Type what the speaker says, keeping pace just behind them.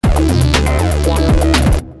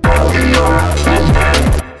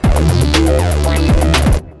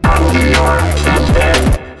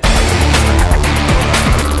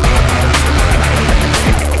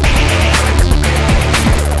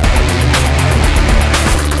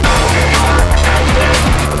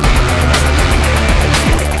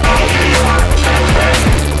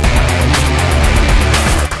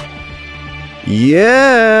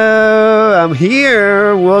Yeah, I'm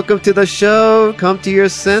here. Welcome to the show. Come to your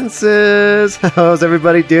senses. How's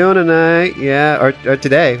everybody doing tonight? Yeah, or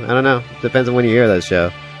today. I don't know. Depends on when you hear that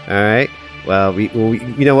show. All right. Well, we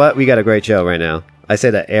you know what? We got a great show right now. I say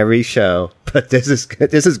that every show, but this is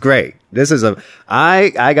great.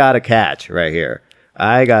 I got a catch right here.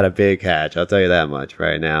 I got a big catch. I'll tell you that much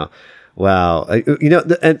right now. Wow.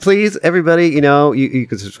 And please, everybody, you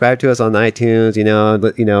can subscribe to us on iTunes,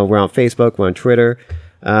 we're on Facebook, we're on Twitter.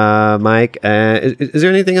 Mike, is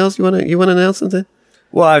there anything else you want to announce something?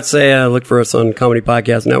 Well, I'd say, look for us on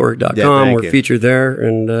comedypodcastnetwork.com. Yeah, we're featured there.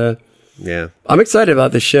 And, yeah, I'm excited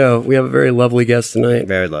about this show. We have a very lovely guest tonight.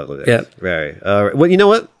 Very lovely. Yeah. Very. Well, you know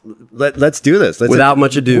what? Let's do this. Without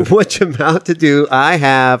much ado. Much amount to do. I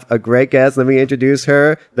have a great guest. Let me introduce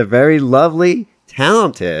her. The very lovely,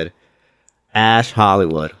 talented Ash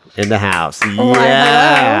Hollywood in the house. Oh,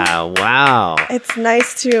 yeah. hello. Wow. It's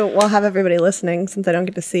nice to, have everybody listening since I don't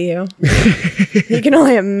get to see you. You can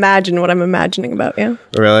only imagine what I'm imagining about you.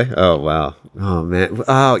 Really? Oh, wow. Oh, man.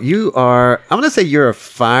 Oh, you are, I'm going to say you're a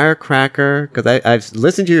firecracker because I've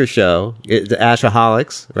listened to your show, the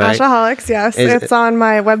Ashaholics, right? Ashaholics, yes. It's on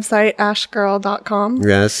my website, ashgirl.com.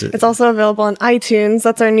 Yes. It's also available on iTunes.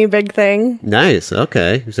 That's our new big thing. Nice.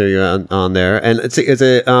 Okay. So you're on there. And it's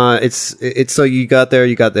so you got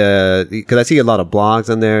the, because I see a lot of blogs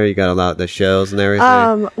on there. You got a lot of the shows and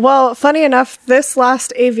everything. Well, funny enough, this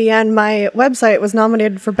last AVN, my website was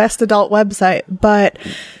nominated for Best Adult Website, but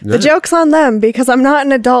the joke's on them because I'm not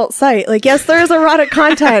an adult site. Like, yes, there is erotic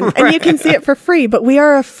content Right. and you can see it for free, but we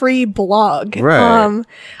are a free blog. Right.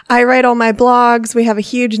 I write all my blogs. We have a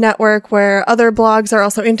huge network where other blogs are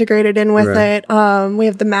also integrated in with it. We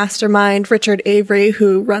have the mastermind, Richard Avery,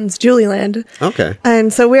 who runs Julieland. Okay.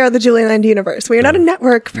 And so we are the Julieland universe. We are not a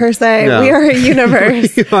network per se. No. We are a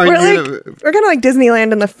universe. You are we're universe. kind of like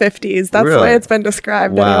Disneyland in the 50s. That's the way it's been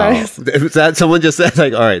described anyways. Is that someone just said,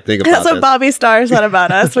 like, all right, think about That's what this. Bobby Starr said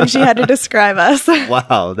about us when she had to describe us.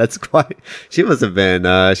 Wow, that's quite, she must have been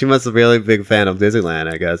a really big fan of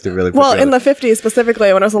Disneyland, I guess, to really Well, in the 50s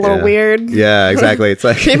specifically when it was a little weird. Yeah, exactly. It's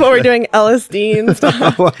like people were doing LSD and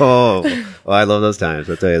stuff. Well, I love those times.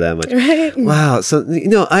 I'll tell you that much. Right? Wow. So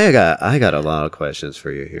I got a lot of questions for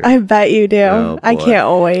you here. I bet you do. Oh, I boy.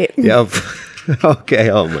 can't wait. Yeah. Okay.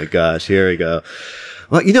 Oh my gosh. Here we go.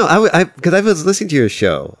 Well, because I was listening to your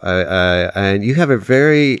show, and you have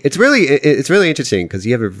it's really interesting because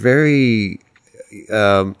you have a very,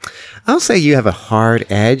 I'll say you have a hard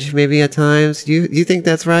edge maybe at times. Do you think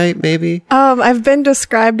that's right? Maybe? I've been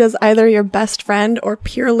described as either your best friend or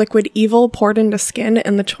pure liquid evil poured into skin,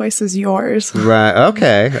 and the choice is yours. Right.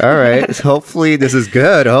 Okay. All right. Hopefully this is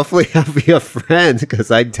good. Hopefully I'll be a friend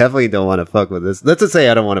because I definitely don't want to fuck with this. Let's just say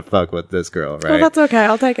I don't want to fuck with this girl, right? Well, that's okay.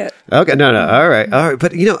 I'll take it. Okay. No. All right.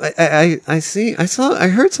 But I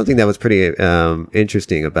heard something that was pretty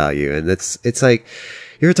interesting about you, and it's like,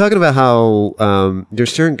 you were talking about how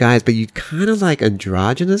there's certain guys, but you kind of like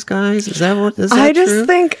androgynous guys. Is that I just true?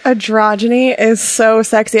 think androgyny is so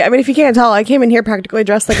sexy. I mean, if you can't tell, I came in here practically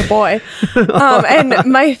dressed like a boy. And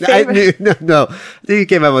my favorite... No. You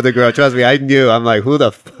came up with a girl. Trust me, I knew. I'm like,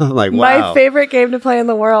 I'm like, wow. My favorite game to play in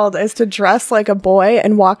the world is to dress like a boy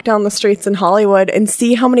and walk down the streets in Hollywood and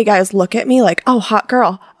see how many guys look at me like, oh, hot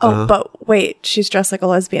girl. Oh, but wait, she's dressed like a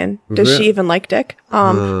lesbian. Does she even like dick?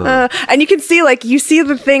 And you can see, you see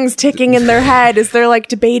the things ticking in their head as they're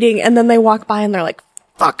debating, and then they walk by and they're like,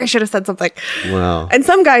 fuck, I should have said something. Wow. And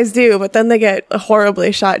some guys do, but then they get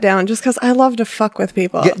horribly shot down just because I love to fuck with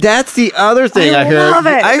people. Yeah, that's the other thing I heard. Love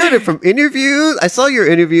it. I heard it from interviews. I saw your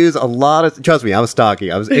interviews a lot trust me, I was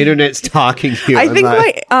stalking. I was internet stalking you. I think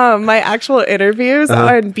my actual interviews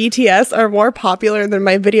on BTS are more popular than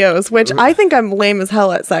my videos, which I think I'm lame as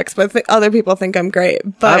hell at sex, but other people think I'm great.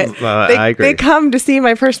 But I agree. they come to see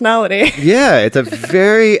my personality. Yeah, it's a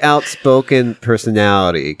very outspoken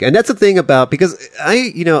personality. And that's the thing about, because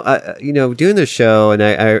doing this show and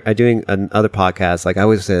I doing another podcast, I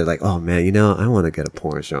always say oh man, I want to get a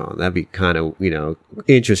porn show on. That'd be kind of,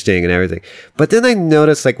 interesting and everything. But then I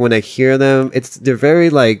notice when I hear them, they're very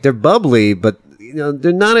they're bubbly, but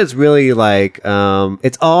they're not as really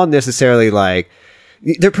it's all necessarily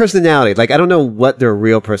their personality. I don't know what their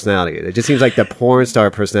real personality is. It just seems like the porn star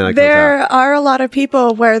personality There comes out. are a lot of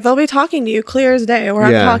people where they'll be talking to you clear as day, where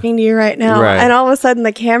I'm talking to you right now. Right. And all of a sudden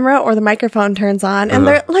the camera or the microphone turns on and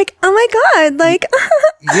they're like, oh my God,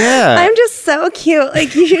 yeah, I'm just so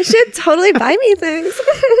cute. You should totally buy me things.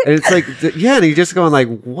 And it's and you're just going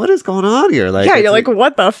what is going on here? Yeah, you're like,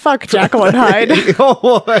 what the fuck, Jacqueline Hyde?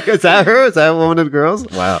 Oh, is that her? Is that one of the girls?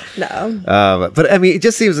 Wow. No. But I mean, it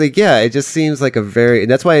just seems it just seems like a very very.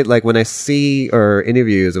 That's why, like, when I see or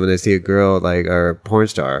interviews, and when I see a girl like or a porn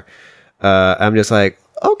star, I'm just like,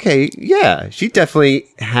 okay, yeah, she definitely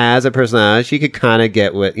has a personality. She could kind of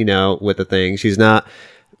get with with the thing. She's not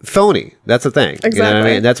phony. That's the thing. Exactly. You know what I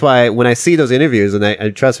mean? And that's why when I see those interviews, and I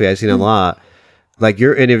trust me, I've seen a lot. Like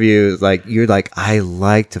your interviews, like you're like, I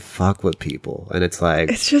like to fuck with people, and it's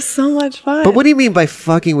like it's just so much fun. But what do you mean by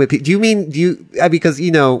fucking with people? Because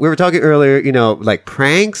we were talking earlier, like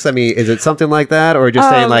pranks. I mean, is it something like that, or just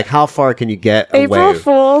saying like, how far can you get April away?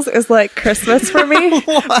 Fools is like Christmas for me,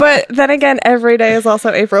 but then again, every day is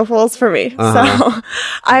also April Fools for me. So,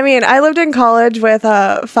 I mean, I lived in college with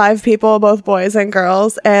 5 people, both boys and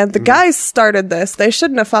girls, and the guys started this. They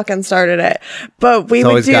shouldn't have fucking started it, but we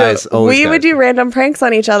would do random pranks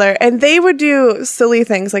on each other, and they would do silly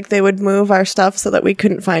things like they would move our stuff so that we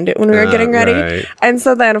couldn't find it when we were getting ready. Right. And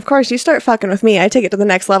so then, of course, you start fucking with me. I take it to the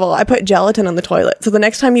next level. I put gelatin in the toilet. So the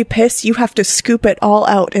next time you piss, you have to scoop it all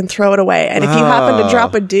out and throw it away. And if you happen to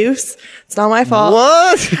drop a deuce, it's not my fault.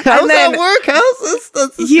 What? How does that work? How's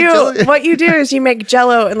this? What you do is you make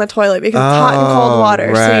Jello in the toilet because it's hot and cold water.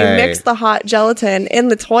 Right. So you mix the hot gelatin in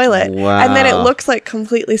the toilet, and then it looks like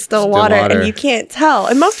completely still water, and you can't tell.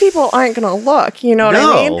 And most people aren't going to look. You know what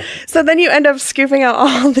I mean? So then you end up scooping out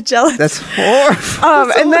all the gelatin. That's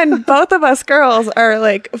horrible. And then both of us girls are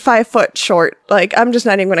like 5 foot short. Like, I'm just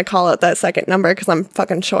not even going to call out that second number because I'm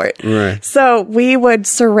fucking short. Right. So we would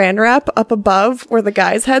saran wrap up above where the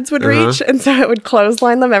guys' heads would reach. And so it would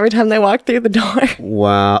clothesline them every time they walked through the door.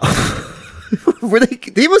 Wow.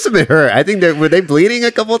 They must have been hurt. I think were they bleeding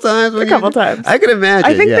a couple times? A couple times. I can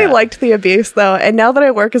imagine. I think they liked the abuse though. And now that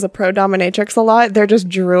I work as a pro dominatrix a lot, they're just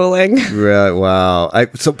drooling. Right. Wow.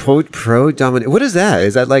 So pro dominate. What is that?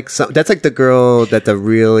 Is that like that's like the girl that the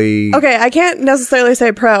really... Okay, I can't necessarily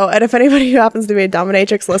say pro. And if anybody who happens to be a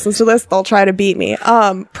dominatrix listens to this, they'll try to beat me.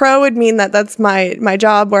 Pro would mean that's my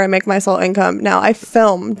job where I make my sole income. Now I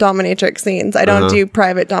film dominatrix scenes. I don't do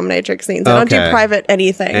private dominatrix scenes. I don't do private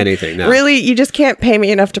anything. Anything. No. Really, you just can't pay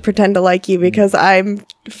me enough to pretend to like you because I'm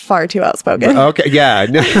far too outspoken. Okay, yeah,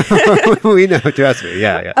 no, we know. Trust me,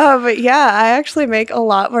 yeah. But yeah, I actually make a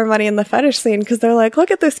lot more money in the fetish scene because they're like, "Look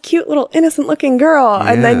at this cute little innocent-looking girl,"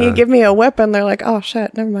 and then you give me a whip, and they're like, "Oh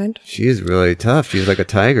shit, never mind." She's really tough. She's like a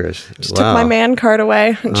tigress. Just took my man card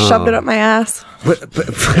away and shoved it up my ass.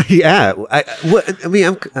 But yeah,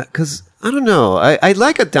 because I don't know. I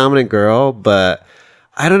like a dominant girl, but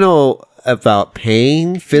I don't know about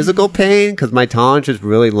pain, physical pain, because my tolerance is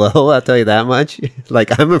really low. I'll tell you that much.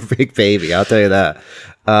 Like, I'm a big baby. I'll tell you that.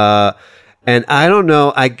 And I don't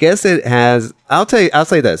know. I guess it has. I'll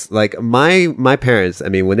say this. Like my parents. I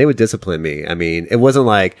mean, when they would discipline me, I mean, it wasn't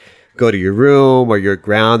like go to your room or you're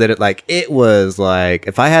grounded. It was like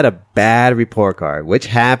if I had a bad report card, which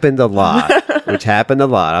happened a lot.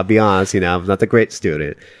 I'll be honest. I'm not the great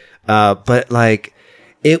student. But like,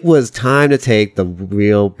 it was time to take the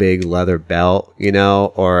real big leather belt,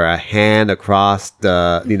 or a hand across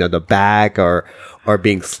the, the back or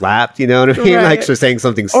being slapped, you know what I mean? Right. Like, for saying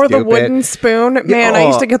something stupid. Or the wooden spoon. Man, I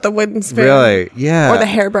used to get the wooden spoon. Really? Yeah. Or the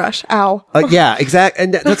hairbrush. Ow. Yeah, exactly.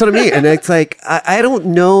 And that's what I mean. And it's like, I don't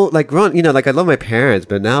know, like, growing, like, I love my parents,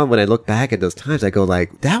 but now when I look back at those times, I go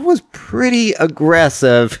like, that was pretty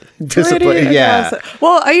aggressive discipline. Yeah.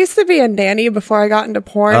 Well, I used to be a nanny before I got into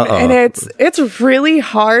porn, and it's really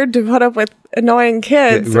hard to put up with annoying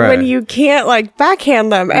kids when you can't like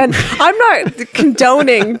backhand them. And I'm not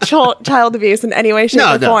condoning child abuse in any way, shape,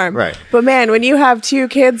 or form. Right. But man, when you have 2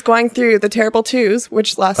 kids going through the terrible twos,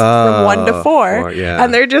 which last from 1 to 4,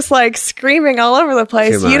 and they're just like screaming all over the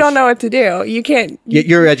place, you don't know what to do. You can't.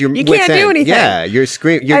 You're at your. You can't do anything. Yeah, you're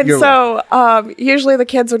screaming. So usually the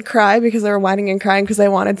kids would cry because they were whining and crying because they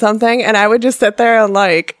wanted something, and I would just sit there and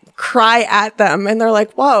like cry at them, and they're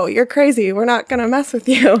like, "Whoa, you're crazy. We're not gonna mess with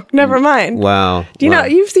you. Never mind." Wow. Do you know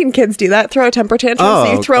you've seen kids do that? Throw a temper tantrum.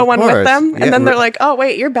 So you throw one with them, and then they're like, "Oh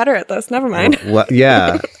wait, you're better at this. Never mind." Well,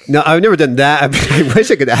 yeah. No, I've never done that. I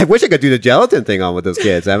wish I could do the gelatin thing on with those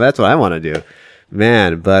kids. I mean, that's what I want to do,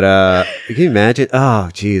 man. But can you imagine?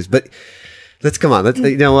 Oh, geez. But let's come on.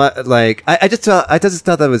 You know what? Like, I just thought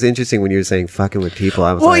that was interesting when you were saying fucking with people.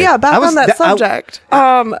 I was back on that subject.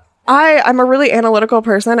 I'm a really analytical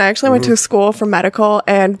person. I actually went to school for medical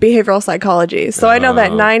and behavioral psychology. So I know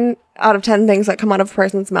that 9 out of 10 things that come out of a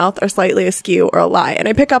person's mouth are slightly askew or a lie. And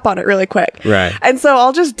I pick up on it really quick. Right. And so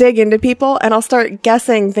I'll just dig into people and I'll start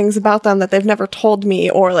guessing things about them that they've never told me,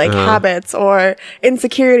 or like habits or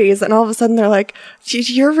insecurities. And all of a sudden they're like,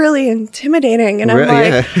 "You're really intimidating." And I'm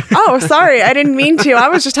like, "Oh, sorry. I didn't mean to. I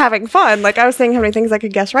was just having fun." Like, I was saying how many things I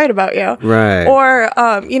could guess right about you. Right. Or,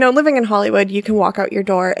 living in Hollywood, you can walk out your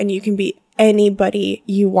door and you can be anybody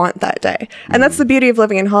you want that day. And that's the beauty of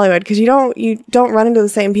living in Hollywood, because you don't run into the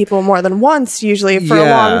same people more than once usually for a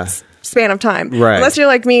long span of time. Right. Unless you're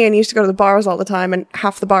like me and you used to go to the bars all the time and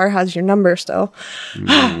half the bar has your number still.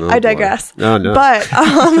 I digress. Oh, no. But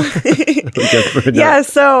yeah,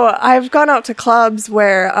 so I've gone out to clubs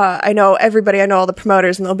where I know everybody, I know all the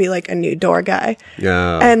promoters, and there'll be like a new door guy.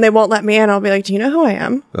 Yeah. And they won't let me in. I'll be like, do you know who I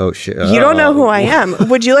am? Oh, shit. You don't know who I am.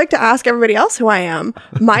 Would you like to ask everybody else who I am?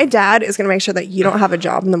 My dad is going to make sure that you don't have a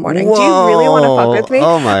job in the morning. Whoa. Do you really want to fuck with me?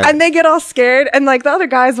 Oh, my. And they get all scared, and like the other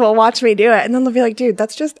guys will watch me do it, and then they'll be like, dude,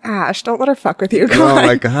 that's just Ash. Don't let her fuck with you. Come on.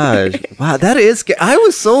 My gosh. Wow, that is I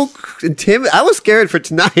was so intimidated. I was scared for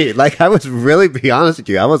tonight. Like, I was really, be honest with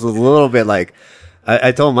you, I was a little bit like,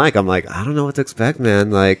 I told Mike, I'm like, I don't know what to expect, man.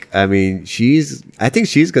 Like, I mean, I think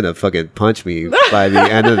she's gonna fucking punch me by the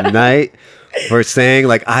end of the night for saying,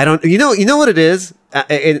 like, I don't, you know what it is?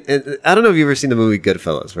 And I don't know if you've ever seen the movie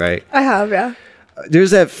Goodfellas, right? I have, yeah.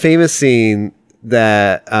 There's that famous scene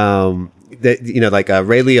that, like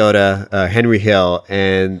Ray Liotta, Henry Hill,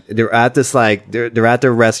 and they're at this they're at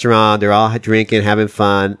their restaurant, they're all drinking, having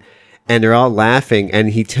fun, and they're all laughing. And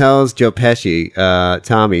he tells Joe Pesci,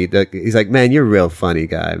 Tommy, he's like, "Man, you're a real funny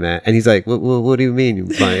guy, man." And he's like, "What do you mean you're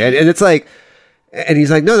funny?" And it's like. And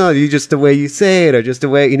he's like, no, you just the way you say it, or just the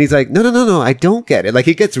way, and he's like, no, I don't get it. Like,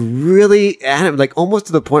 he gets really at him, like almost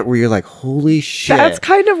to the point where you're like, holy shit. That's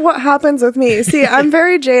kind of what happens with me. See, I'm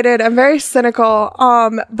very jaded. I'm very cynical.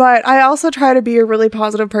 But I also try to be a really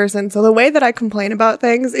positive person. So the way that I complain about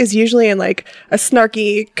things is usually in like a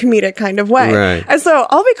snarky, comedic kind of way. Right. And so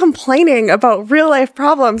I'll be complaining about real life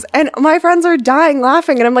problems, and my friends are dying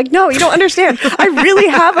laughing, and I'm like, no, you don't understand. I really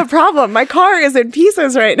have a problem. My car is in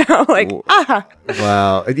pieces right now. Like,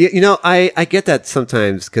 Wow. I get that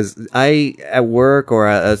sometimes because at work or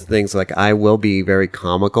as things, like, I will be very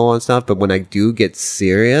comical and stuff, but when I do get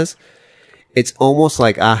serious, it's almost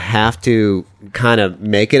like I have to kind of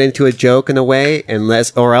make it into a joke in a way,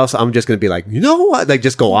 or else I'm just going to be like, you know what? Like,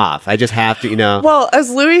 just go off. I just have to, Well, as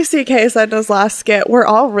Louis C.K. said in his last skit, we're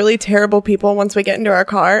all really terrible people once we get into our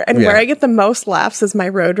car. And where I get the most laughs is my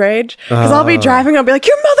road rage. Because I'll be driving, I'll be like,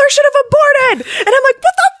 your mother should have aborted. And I'm like,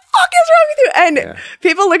 what the fuck is wrong with you? And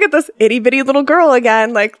people look at this itty bitty little girl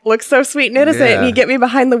again, like, looks so sweet and innocent, and you get me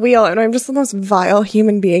behind the wheel, and I'm just the most vile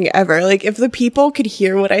human being ever. Like, if the people could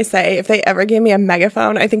hear what I say, if they ever gave me a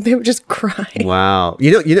megaphone, I think they would just cry. Wow.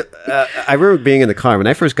 I remember being in the car when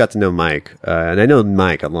I first got to know Mike, and I know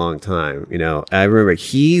Mike a long time, I remember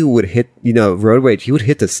he would hit, road rage, he would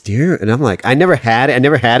hit the steer, and I'm like, I never had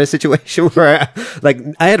a situation where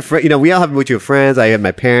I had we all have mutual friends, I had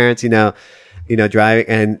my parents, driving,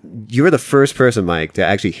 and you were the first person, Mike, to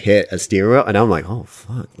actually hit a steering wheel, and I'm like, oh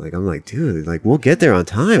fuck, like, I'm like, dude, like, we'll get there on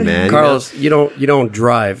time, man. Carlos, you don't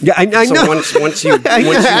drive. Yeah, I know. Once you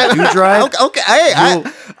do drive, okay,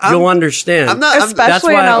 you'll understand.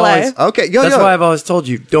 Especially in LA. That's why I've always told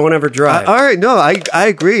you, don't ever drive. All right, no, I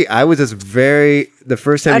agree. I was just the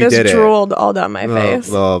first time you did it. I just drooled all down my face.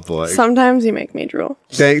 Oh boy. Sometimes you make me drool.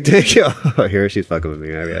 Thank you. Oh, here she's fucking with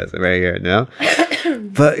me, I guess. Right here, no?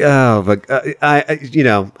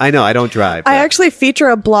 I know I don't drive. I actually feature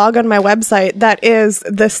a blog on my website that is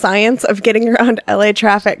the science of getting around LA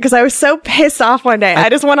traffic, because I was so pissed off one day. I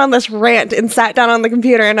just went on this rant and sat down on the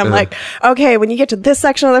computer, and I'm like, okay, when you get to this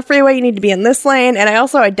section of the freeway, you need to be in this lane. And I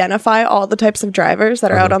also identify all the types of drivers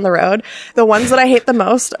that are out on the road. The ones that I hate the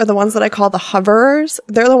most are the ones that I call the hoverers.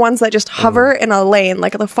 They're the ones that just hover in a lane,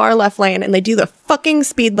 like the far left lane, and they do the fucking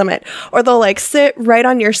speed limit. Or they'll like sit right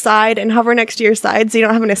on your side and hover next to your side so you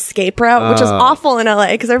don't have an escape route, which is awful in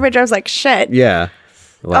LA because everybody drives like shit. Yeah.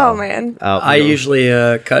 Wow. Oh man. I usually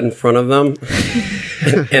cut in front of them,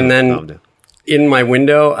 and then in my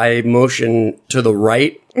window I motion to the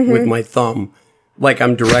right with my thumb, like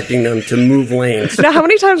I'm directing them to move lanes. Now, how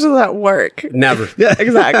many times does that work? Never. Yeah,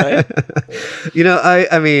 exactly.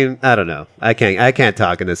 I mean, I don't know. I can't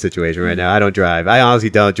talk in this situation right now. I don't drive. I honestly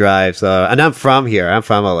don't drive. So, and I'm from here. I'm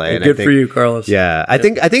from LA. And good for you, Carlos. Yeah. I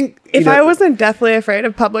think if I wasn't deathly afraid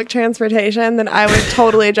of public transportation, then I would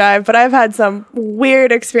totally drive. But I've had some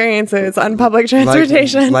weird experiences on public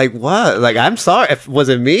transportation. Like what? Like, I'm sorry. Was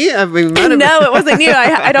it me? I mean, no, it wasn't you.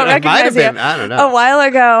 I don't recognize you. I don't know. A while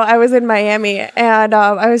ago, I was in Miami, and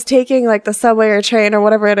I was taking like the subway or train or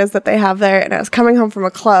whatever it is that they have there, and I was coming home from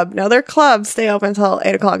a club. Now, their clubs stay open until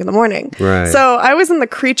 8 o'clock in the morning. Right. So I was in the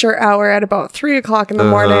creature hour at about 3 o'clock in the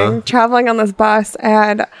morning, traveling on this bus,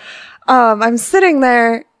 and I'm sitting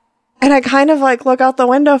there, and I kind of like look out the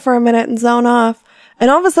window for a minute and zone off. And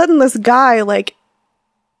all of a sudden this guy like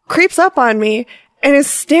creeps up on me and is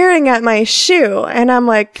staring at my shoe. And I'm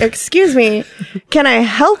like, excuse me, can I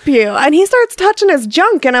help you? And he starts touching his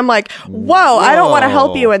junk. And I'm like, whoa. I don't want to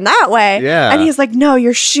help you in that way. Yeah. And he's like, no,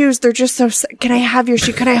 your shoes, they're just so, can I have your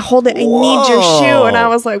shoe? Can I hold it? I need your shoe. And I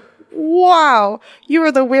was like, wow, you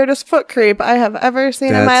are the weirdest foot creep I have ever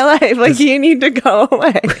seen in my life. Like, you need to go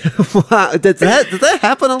away. Wow. Does that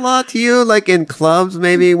happen a lot to you? Like in clubs,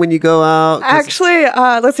 maybe when you go out? Actually,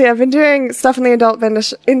 let's see. I've been doing stuff in the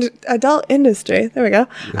adult industry. There we go.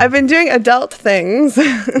 I've been doing adult things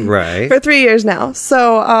Right. for 3 years now.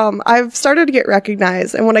 So I've started to get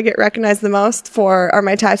recognized, and what I get recognized the most for are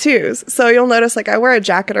my tattoos. So you'll notice, like, I wear a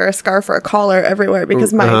jacket or a scarf or a collar everywhere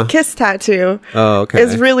because my kiss tattoo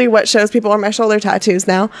is really what shows people are my shoulder tattoos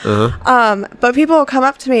now. But people will come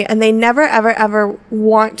up to me and they never, ever, ever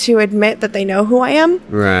want to admit that they know who I am.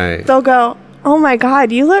 Right. They'll go, oh my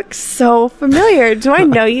God, you look so familiar. Do I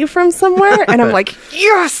know you from somewhere? And I'm like,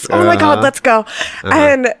 yes. Oh my God, let's go.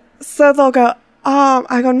 And so they'll go,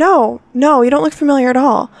 I go, no, you don't look familiar at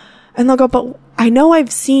all. And they'll go, but I know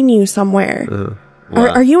I've seen you somewhere. Wow.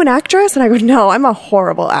 Are you an actress? And I go, no, I'm a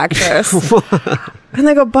horrible actress. And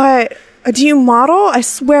they go, but do you model? I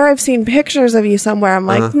swear I've seen pictures of you somewhere. I'm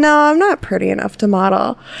like, no, I'm not pretty enough to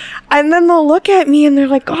model. And then they'll look at me and they're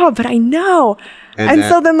like, oh, but I know. And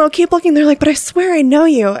so then they'll keep looking. They're like, but I swear I know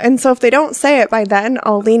you. And so if they don't say it by then,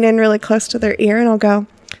 I'll lean in really close to their ear and I'll go,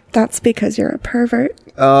 that's because you're a pervert.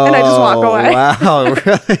 Oh, and I just walk away. Wow,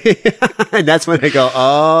 really? And that's when they go,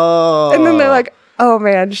 oh. And then they're like, oh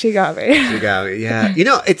man, she got me. She got me. Yeah. You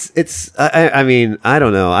know, I mean, I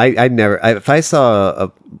don't know. I'd never, if I saw a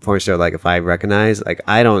porn star, like if I recognized, like,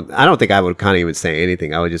 I don't think I would kind of even say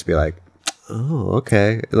anything. I would just be like, oh,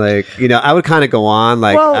 okay. Like, you know, I would kind of go on.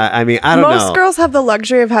 Like, well, I mean, I don't know. Most girls have the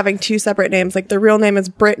luxury of having two separate names. Like, their real name is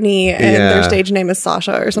Brittany and their stage name is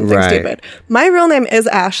Sasha or something stupid. My real name is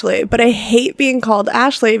Ashley, but I hate being called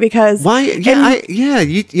Ashley because... Why? Yeah,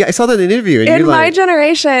 I saw that in an interview. And in my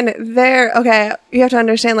generation, you have to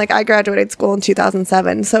understand, like, I graduated school in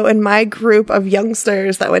 2007. So in my group of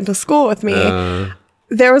youngsters that went to school with me...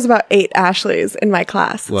 there was about 8 Ashleys in my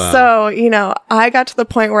class. Wow. So, you know, I got to the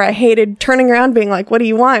point where I hated turning around being like, what do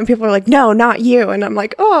you want? And people are like, no, not you. And I'm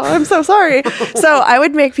like, oh, I'm so sorry. So I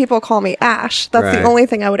would make people call me Ash. That's the only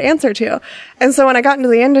thing I would answer to. And so when I got into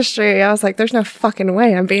the industry, I was like, there's no fucking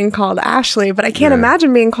way I'm being called Ashley, but I can't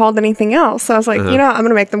imagine being called anything else. So I was like, you know, I'm going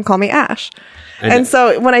to make them call me Ash. And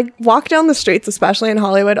so when I walk down the streets, especially in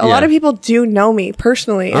Hollywood, a lot of people do know me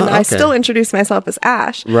personally, and I still introduce myself as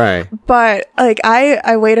Ash. Right. But like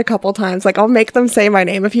I wait a couple times. Like I'll make them say my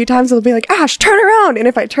name a few times. They'll be like, Ash, turn around. And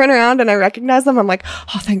if I turn around and I recognize them, I'm like,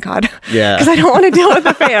 oh, thank God. Yeah. Because I don't want to deal with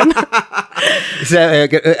a fan. So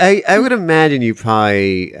I would imagine you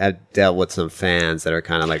probably have dealt with some fans that are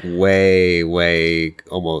kind of like way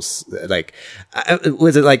almost like,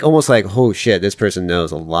 was it like almost like, oh shit, this person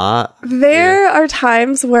knows a lot? There are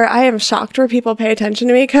times where I am shocked where people pay attention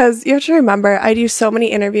to me, because you have to remember, I do so many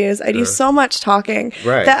interviews, I do so much talking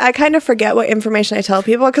that I kind of forget what information I tell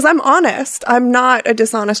people, because I'm honest. I'm not a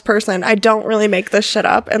dishonest person. I don't really make this shit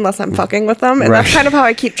up unless I'm fucking with them. And that's kind of how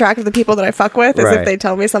I keep track of the people that I fuck with, is if they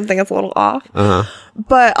tell me something that's a little off.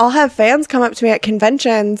 But I'll have fans come up to me at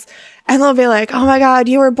conventions and they'll be like, oh my God,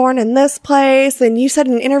 you were born in this place. And you said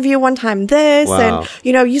in an interview one time this. And,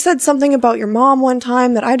 you know, you said something about your mom one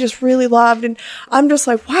time that I just really loved. And I'm just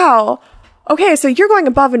like, wow. Okay, so you're going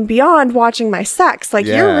above and beyond watching my sex. Like,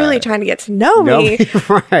 you're really trying to get to know me.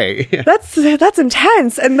 Right. That's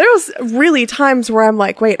intense. And there was really times where I'm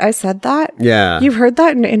like, wait, I said that? Yeah. You've heard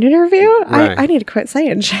that in an interview? I need to quit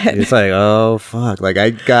saying shit. It's like, oh, fuck. Like, I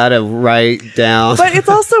gotta write down. But it's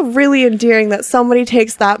also really endearing that somebody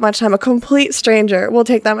takes that much time. A complete stranger will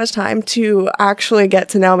take that much time to actually get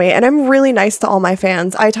to know me. And I'm really nice to all my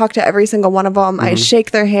fans. I talk to every single one of them. I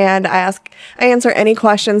shake their hand. I answer any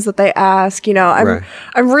questions that they ask. You know,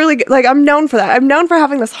 I'm really, like, I'm known for that. I'm known for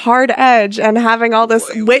having this hard edge and having all this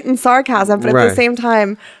wit and sarcasm, but at the same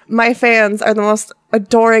time, my fans are the most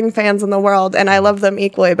adoring fans in the world, and I love them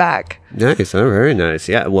equally back. Nice. Oh, very nice.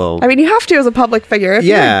 Yeah, well... I mean, you have to as a public figure. If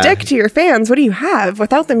you're a dick to your fans, what do you have?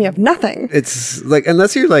 Without them, you have nothing. It's like,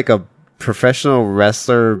 unless you're like a professional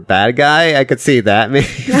wrestler bad guy, I could see that maybe.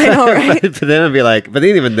 I know, right? But then I'd be like, but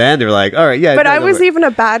even then they were like, all right, yeah. But I was even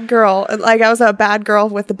a bad girl. Like, I was a bad girl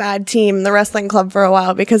with the bad team in the wrestling club for a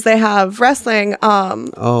while, because they have wrestling,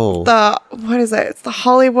 what is it? It's the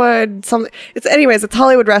Hollywood something. It's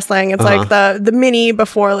Hollywood wrestling. It's like the mini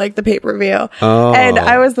before like the pay-per-view. And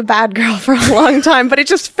I was the bad girl for a long time, but it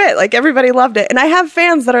just fit. Like, everybody loved it. And I have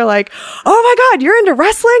fans that are like, oh my God, you're into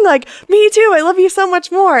wrestling? Like, me too. I love you so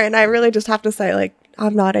much more. And I really just have to say, like,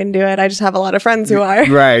 I'm not into it. I just have a lot of friends who are.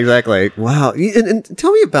 Right, exactly. Wow. And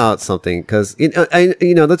tell me about something, because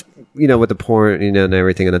let's with the porn, and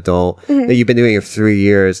everything, an adult that you've been doing it for 3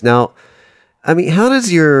 years now. I mean, how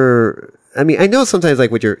does I know sometimes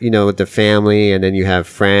like with your, with the family, and then you have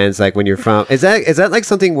friends, like when you're from, is that like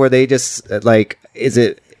something where they just like, is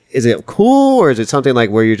it cool, or is it something like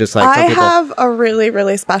where you're just like, I have a really,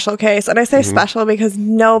 really special case, and I say special because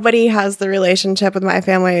nobody has the relationship with my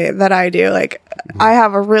family that I do. Like, I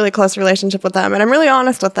have a really close relationship with them, and I'm really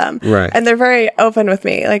honest with them. Right. And they're very open with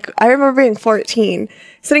me. Like, I remember being 14,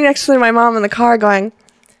 sitting next to my mom in the car going,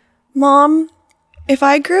 Mom, if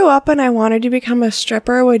I grew up and I wanted to become a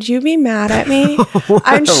stripper, would you be mad at me?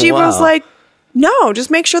 And she was like, no, just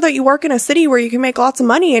make sure that you work in a city where you can make lots of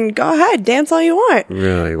money and go ahead, dance all you want.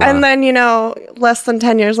 Really? Wow. And then, less than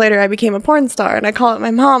 10 years later, I became a porn star, and I call up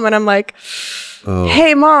my mom and I'm like,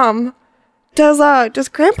 hey Mom, does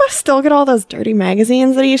Grandpa still get all those dirty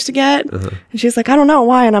magazines that he used to get? And she's like, I don't know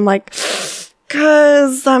why. And I'm like,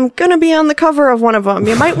 'cause I'm gonna be on the cover of one of them.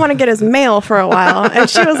 You might want to get his mail for a while. And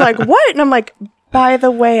she was like, what? And I'm like, by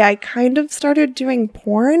the way, I kind of started doing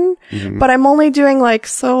porn, but I'm only doing like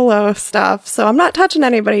solo stuff. So I'm not touching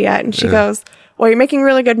anybody yet. And she goes, well, you're making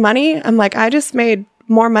really good money. I'm like, I just made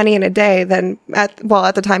more money in a day than at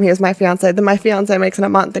the time he was my fiance, than my fiance makes in a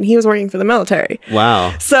month, and he was working for the military.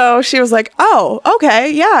 Wow. So she was like, oh,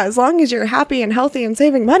 okay, yeah, as long as you're happy and healthy and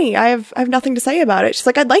saving money, I have nothing to say about it. She's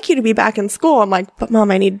like, I'd like you to be back in school. I'm like, but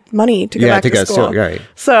Mom, I need money to go back to school. Right.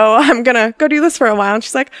 So I'm gonna go do this for a while. And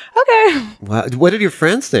she's like, okay. Wow. What did your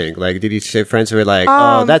friends think? Like, did you say friends who were like,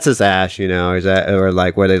 oh, that's his ass, or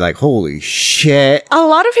like, were they like, holy shit? A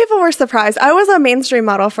lot of people were surprised. I was a mainstream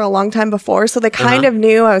model for a long time before, so they kind of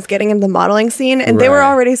knew I was getting into the modeling scene, and they were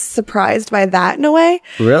already surprised by that in a way.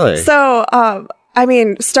 Really? So,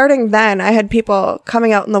 starting then, I had people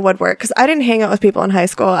coming out in the woodwork, because I didn't hang out with people in high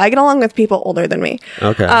school. I get along with people older than me.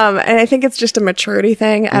 Okay. And I think it's just a maturity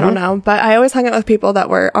thing. I don't know. But I always hung out with people that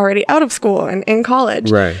were already out of school and in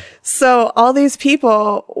college. Right. So all these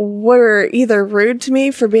people were either rude to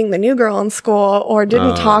me for being the new girl in school, or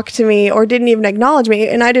didn't talk to me, or didn't even acknowledge me,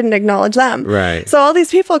 and I didn't acknowledge them. Right. So all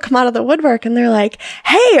these people come out of the woodwork, and they're like,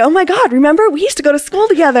 hey, oh my God, remember? We used to go to school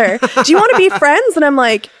together. Do you want to be friends? And I'm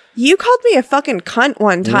like, you called me a fucking cunt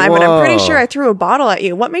one time, and I'm pretty sure I threw a bottle at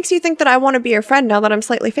you. What makes you think that I want to be your friend now that I'm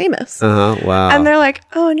slightly famous? Wow. And they're like,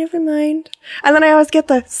 oh, never mind. And then I always get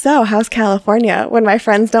so how's California? When my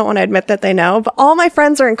friends don't want to admit that they know. But all my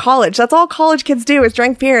friends are in college. That's all college kids do, is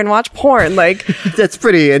drink beer and watch porn. Like, that's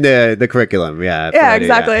pretty in the curriculum. Yeah. Yeah,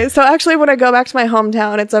 exactly. Yeah. So actually, when I go back to my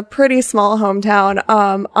hometown, it's a pretty small hometown.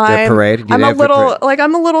 I'm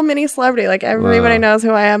a little mini celebrity. Like, everybody knows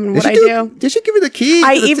who I am and what I do. Did she give you the key?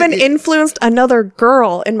 I even influenced another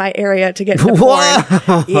girl in my area to get into porn.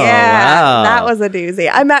 Yeah, that was a doozy.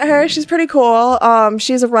 I met her. She's pretty cool.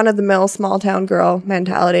 She's a run-of-the-mill small town girl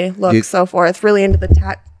mentality, look, so forth. Really into the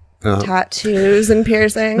tattoos and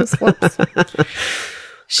piercings. Whoops.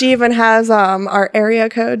 She even has our area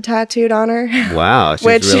code tattooed on her. Wow.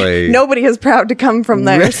 Which nobody is proud to come from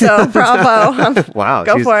there. So bravo. Wow.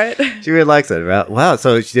 Go for it. She really likes it. Wow.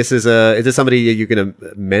 So is this somebody you're going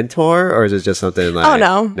to mentor, or is it just something like... Oh,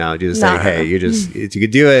 no. No, you're just saying, hey, you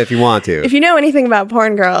could do it if you want to. If you know anything about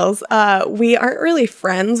porn girls, we aren't really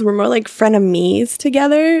friends. We're more like frenemies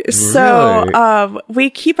together. Really? So we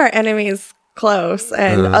keep our enemies close,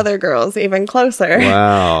 and other girls even closer.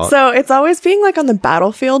 Wow. So it's always being like on the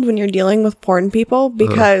battlefield when you're dealing with porn people,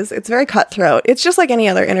 because it's very cutthroat. It's just like any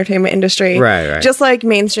other entertainment industry. Right. Just like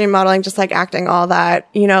mainstream modeling, just like acting, all that.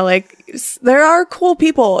 Like, there are cool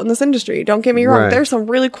people in this industry. Don't get me wrong. Right. There's some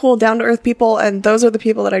really cool down-to-earth people, and those are the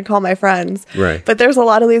people that I'd call my friends. Right. But there's a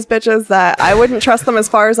lot of these bitches that I wouldn't trust them as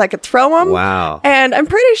far as I could throw them. Wow. And I'm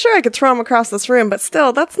pretty sure I could throw them across this room, but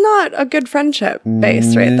still, that's not a good friendship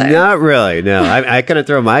base right there. Not really, no. I couldn't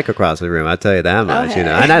throw Mike across the room, I'll tell you that much, And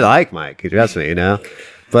I like Mike, trust me,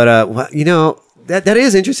 But, that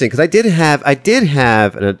is interesting, because I did have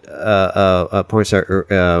a porn star,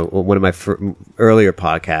 one of my earlier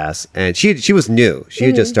podcasts, and she was new. She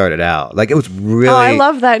had just started out. Like, it was really... Oh, I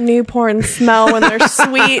love that new porn smell when they're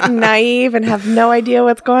sweet and naive and have no idea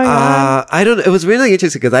what's going on. I don't know. It was really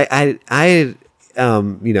interesting, because I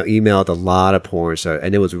emailed a lot of porn stars,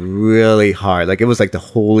 and it was really hard. Like, it was like the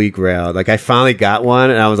holy grail. Like, I finally got one,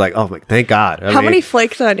 and I was like, oh my, thank God. How many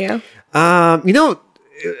flaked on you?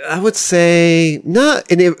 I would say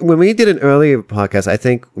not. And when we did an earlier podcast, I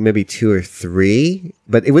think maybe 2 or 3.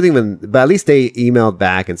 but it wasn't even. But at least they emailed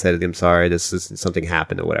back and said, "I'm sorry, this is something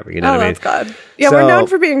happened or whatever." You know what I mean? That's good. Yeah, we're known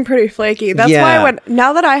for being pretty flaky. That's why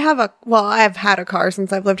now that I have I've had a car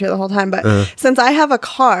since I've lived here the whole time, but since I have a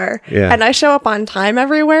car and I show up on time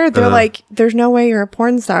everywhere, they're like, "There's no way you're a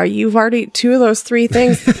porn star. You've already 2 of those 3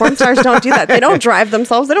 things. Porn stars don't do that. They don't drive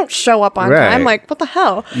themselves. They don't show up on time." Like, what the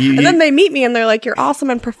hell? And then they meet me and they're like, "You're awesome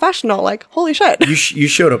and professional." Like, holy shit! You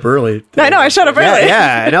showed up early. I know, I showed up early.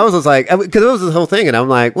 Yeah, and I was just like, because it was this whole thing, and I'm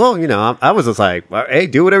like, well, I was just like, well, hey,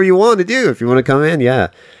 do whatever you want to do if you want to come in, yeah.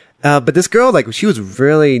 But this girl, like, she was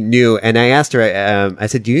really new, and I asked her, I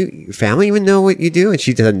said, do your family even know what you do? And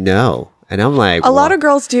she said no. And I'm like, a lot of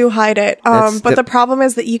girls do hide it. But the problem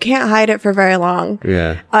is that you can't hide it for very long.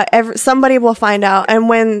 Yeah. Somebody will find out. And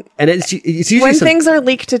when it's usually things are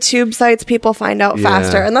leaked to tube sites, people find out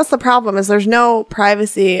faster. And that's the problem, is there's no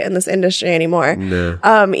privacy in this industry anymore. No.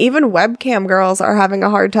 Even webcam girls are having a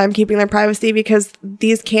hard time keeping their privacy because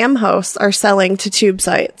these cam hosts are selling to tube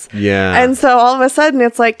sites. Yeah. And so all of a sudden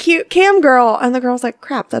it's like, cute cam girl. And the girl's like,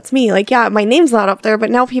 crap, that's me. Like, yeah, my name's not up there, but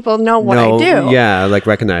now people know what I do. Yeah, like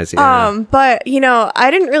recognize you. But,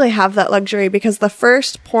 I didn't really have that luxury because the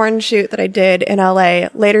first porn shoot that I did in LA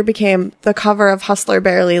later became the cover of Hustler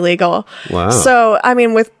Barely Legal. Wow. So, I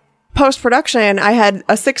mean, with post-production, I had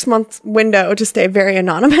a 6-month window to stay very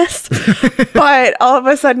anonymous, but all of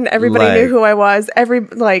a sudden everybody knew who I was. Every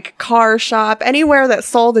car shop, anywhere that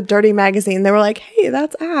sold a dirty magazine, they were like, "Hey,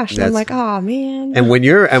 that's Ash." And I'm like, "Oh man." And when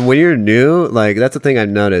you're new, like, that's the thing I've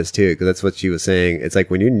noticed too, because that's what she was saying. It's like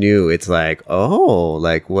when you're new, it's like, oh,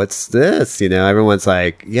 like, what's this? Everyone's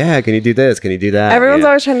like, yeah, can you do this? Can you do that? Everyone's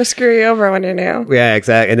always trying to screw you over when you're new. Yeah,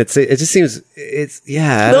 exactly. And it just seems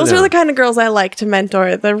those are the kind of girls I like to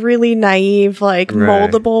mentor. The really naive,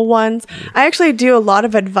 moldable ones. I actually do a lot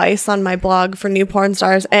of advice on my blog for new porn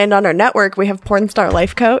stars, and on our network we have Porn Star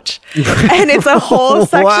Life Coach, and it's a whole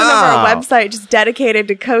section of our website just dedicated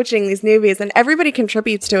to coaching these newbies, and everybody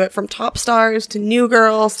contributes to it, from top stars to new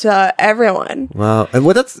girls to everyone. Wow. And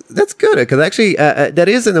that's good, because actually that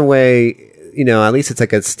is, in a way, at least it's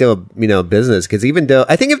like a still, business. Because even though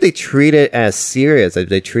I think if they treat it as serious, if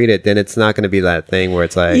they treat it, then it's not going to be that thing where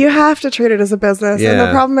it's like, you have to treat it as a business. Yeah. And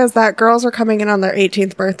the problem is that girls are coming in on their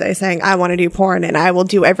 18th birthday saying, "I want to do porn and I will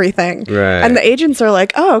do everything." Right. And the agents are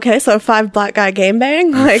like, "Oh, okay, so 5 black guy game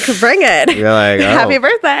bang, bring it." You're like, happy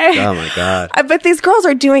birthday. Oh my God. But these girls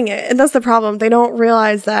are doing it, and that's the problem. They don't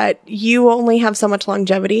realize that you only have so much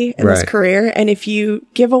longevity in this career, and if you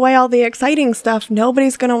give away all the exciting stuff,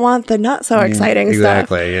 nobody's going to want the not so exciting stuff.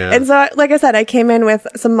 Exactly, yeah. And so, like I said, I came in with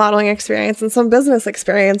some modeling experience and some business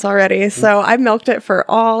experience already, so I milked it for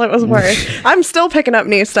all it was worth. I'm still picking up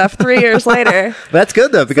new stuff 3 years later. That's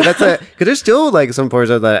good though, because because there's still some porn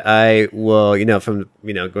stars that I will, from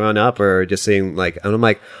growing up or just seeing and I'm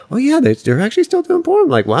like, oh yeah, they're actually still doing porn. I'm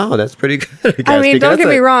like, wow, that's pretty good. I mean, don't get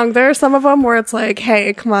me wrong, there are some of them where it's like,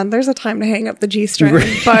 hey, come on, there's a time to hang up the G-string,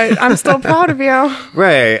 but I'm still proud of you.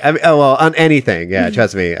 Right. I mean, on anything, yeah,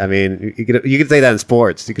 trust me. I mean, you could say that in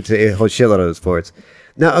sports. You could say a whole shitload of sports.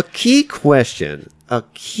 Now, a key question, and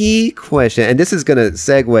this is going to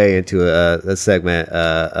segue into a segment,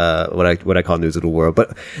 what I call News of the World.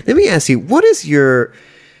 But let me ask you, what is your?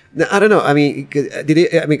 Now, I don't know. I mean, you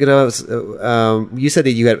said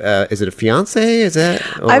that you had. Is it a fiance? Is that?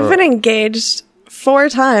 I've been engaged 4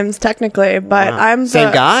 times technically, but I'm the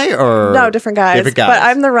same guy or no, different guys. Different guys. But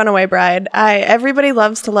I'm the runaway bride. Everybody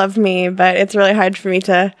loves to love me, but it's really hard for me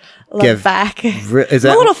to love back. Is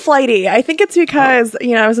that I'm a little flighty? I think it's because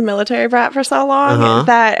I was a military brat for so long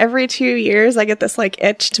that every 2 years I get this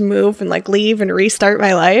itch to move and leave and restart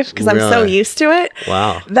my life because I'm so used to it.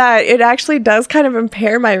 Wow, that it actually does kind of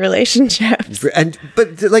impair my relationships.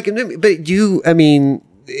 But you, I mean.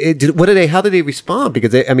 How did they respond?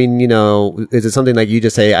 Because is it something like you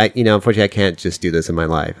just say, unfortunately I can't just do this in my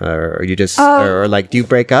life, or you just, or do you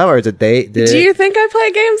break up, or is it they? Do you think I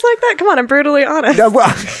play games like that? Come on, I'm brutally honest. No,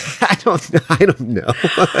 well, I don't know.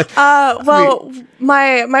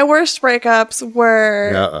 My worst breakups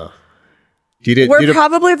were. We're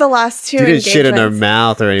probably the last 2 engagements. You didn't shit in her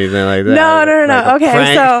mouth or anything like that.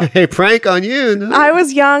 No. Okay, prank on you. No. I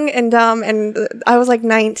was young and dumb, and I was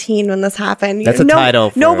 19 when this happened. That's a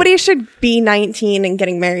title. Nobody should be 19 and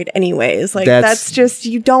getting married anyways. That's just,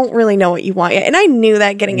 you don't really know what you want yet. And I knew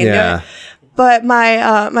that getting into it. But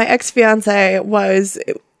my ex-fiance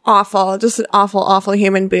awful, just an awful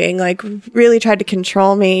human being. Like, really tried to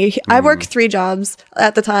control me. I worked 3 jobs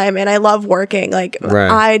at the time, and I love working. Like,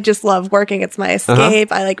 I just love working. It's my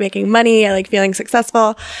escape. I like making money. I like feeling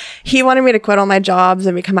successful. He wanted me to quit all my jobs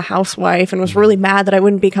and become a housewife, and was really mad that I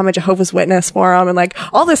wouldn't become a Jehovah's Witness for him, and like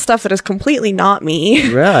all this stuff that is completely not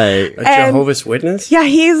me. Right. A Jehovah's Witness? Yeah,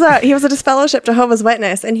 he was a disfellowship Jehovah's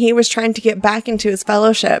Witness, and he was trying to get back into his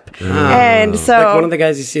fellowship. And so, like one of the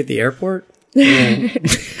guys you see at the airport?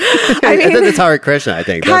 I mean, that's Hare Krishna, I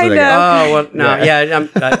think. Kind of. Oh, well, no,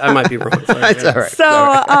 I might be wrong. Sorry, That's all right.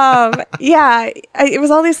 So, it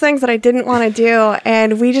was all these things that I didn't want to do,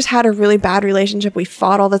 and we just had a really bad relationship. We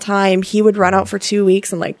fought all the time. He would run out for 2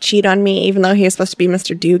 weeks and like cheat on me, even though he was supposed to be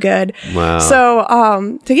Mr. Do-Good. Wow.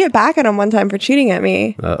 So, to get back at him one time for cheating at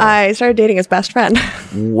me, I started dating his best friend.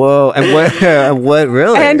 Whoa. And what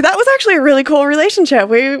really? And that was actually a really cool relationship.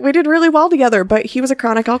 We did really well together, but he was a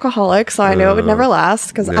chronic alcoholic, so I knew it would never last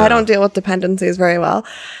because I don't deal with dependencies very well.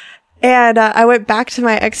 And I went back to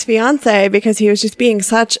my ex-fiance because he was just being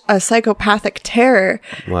such a psychopathic terror.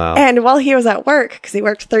 Wow. And while he was at work, because he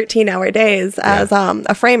worked 13-hour days as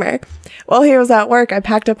a framer, while he was at work, I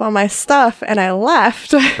packed up all my stuff and I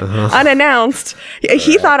left unannounced.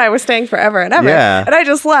 He thought I was staying forever and ever. Yeah. And I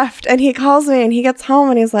just left. And he calls me and he gets home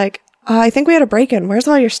and he's like, I think we had a break-in. Where's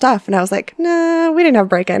all your stuff? And I was like, nah, we didn't have a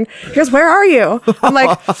break-in. He goes, where are you? I'm like,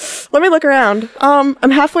 let me look around. I'm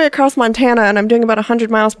halfway across Montana and I'm doing about 100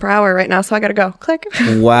 miles per hour right now. So I got to go. Click.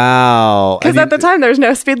 Wow. Because at the time there's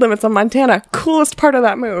no speed limits on Montana. Coolest part of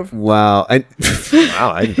that move. Wow. I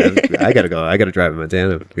gotta go. I gotta drive in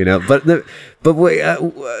Montana, you know, but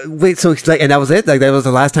wait, so like, and that was it? Like, that was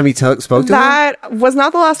the last time you spoke to him? That was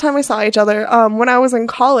not the last time we saw each other. When I was in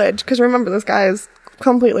college, because remember, this guy is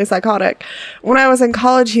completely psychotic. When I was in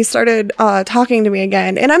college, he started talking to me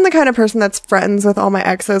again, and I'm the kind of person that's friends with all my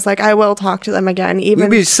exes. Like, I will talk to them again, even. You'd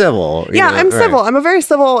be civil. Yeah, know? I'm civil. Right. I'm a very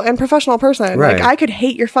civil and professional person. Right. Like, I could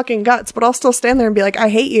hate your fucking guts, but I'll still stand there and be like, I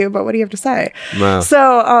hate you, but what do you have to say? Wow.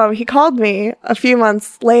 So he called me a few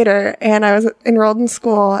months later, and I was enrolled in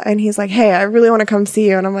school, and he's like, hey, I really want to come see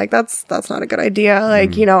you. And I'm like, that's not a good idea.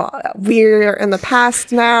 Like, you know, we're in the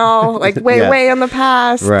past now, like way in the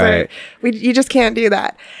past. Right. You just can't do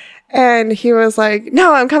that. And he was like,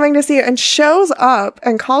 no, I'm coming to see you, and shows up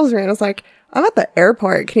and calls me and was like, I'm at the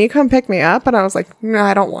airport. Can you come pick me up? And I was like, no,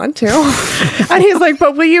 I don't want to. And he's like,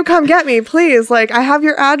 but will you come get me, please? Like, I have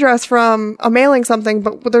your address from a mailing something,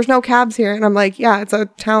 but there's no cabs here. And I'm like, yeah, it's a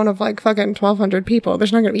town of like fucking 1,200 people.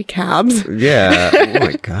 There's not going to be cabs. Yeah. Oh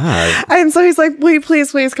my God. And so he's like, will you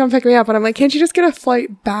please come pick me up? And I'm like, can't you just get a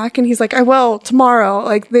flight back? And he's like, I will tomorrow.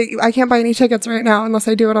 Like, I can't buy any tickets right now unless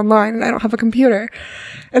I do it online, and I don't have a computer.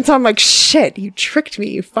 And so I'm like, shit, you tricked me,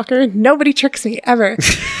 you fucker. Nobody tricks me ever.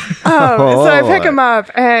 So I pick him up,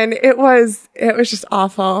 and it was just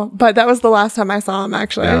awful. But that was the last time I saw him,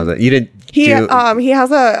 actually. No, you didn't. He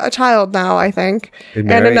has a child now, I think, and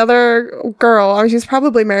another girl. I mean, she's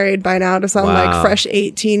probably married by now to some like fresh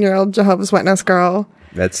 18-year-old Jehovah's Witness girl.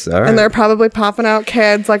 That's all right. And they're probably popping out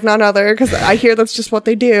kids like none other, because I hear that's just what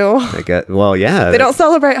they do. Well, yeah. They don't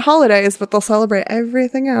celebrate holidays, but they'll celebrate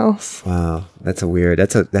everything else. Wow.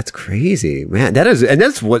 That's crazy, man.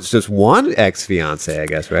 That's what's just one ex-fiance, I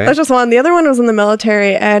guess, right? That's just one. The other one was in the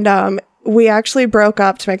military, and we actually broke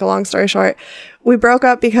up, to make a long story short. We broke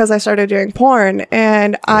up because I started doing porn,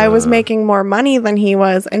 and I was making more money than he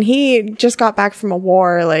was, and he just got back from a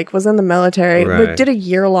war, like was in the military. Right. We did a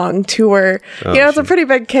year-long tour. It's a pretty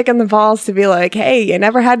big kick in the balls to be like, hey, you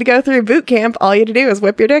never had to go through boot camp. All you had to do is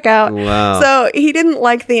whip your dick out. Wow. So he didn't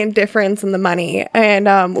like the indifference and the money,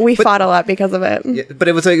 and we fought a lot because of it. Yeah, but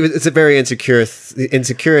it's a very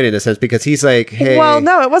insecurity in a sense, because he's like, hey. Well,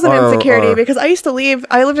 no, it wasn't insecurity, because I used to leave.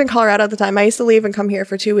 I lived in Colorado at the time. I used to leave and come here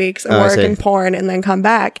for 2 weeks and work in porn and then come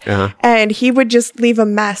back. And he would just leave a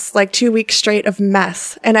mess, like 2 weeks straight of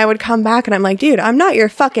mess. And I would come back and I'm like, dude, I'm not your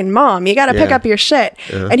fucking mom. You got to pick up your shit.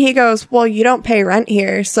 And he goes, well, you don't pay rent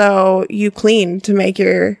here, so you clean to make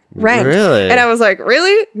your rent. Really? And I was like,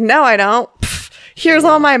 really? No, I don't. Here's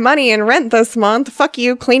all my money in rent this month. Fuck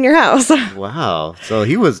you, clean your house. Wow. So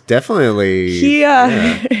he was definitely.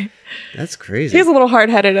 That's crazy. He's a little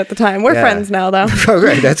hard-headed at the time. We're friends now, though. Oh,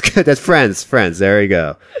 right. That's good. That's friends. There you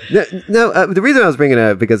go. No, the reason I was bringing it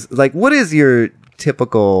up, because, like, what is your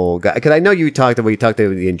typical guy? Because I know you talked to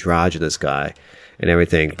the androgynous guy and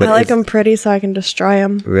everything. But I like him pretty so I can destroy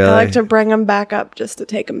him. Really? I like to bring him back up just to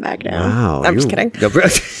take him back down. Wow. I'm just kidding.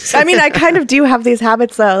 I mean, I kind of do have these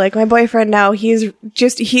habits, though. Like, my boyfriend now, he's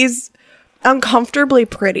uncomfortably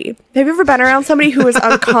pretty. Have you ever been around somebody who is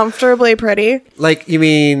uncomfortably pretty? Like, you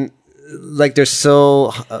mean like they're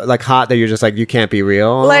so like hot that you're just like you can't be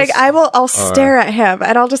real? Like I'll stare at him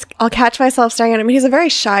and I'll catch myself staring at him. He's a very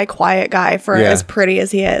shy, quiet guy for as pretty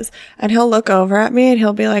as he is. And he'll look over at me and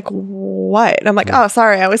he'll be like, what? And I'm like, oh,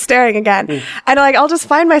 sorry, I was staring again. And like I'll just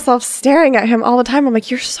find myself staring at him all the time. I'm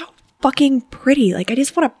like, you're so fucking pretty. Like I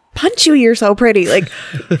just want to punch you. You're so pretty. Like,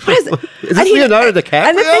 what is it? Is this Leonardo DiCaprio?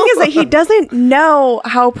 And the thing is that he doesn't know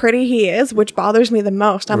how pretty he is, which bothers me the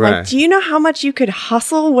most. I'm like, do you know how much you could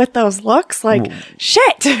hustle with those looks? Like,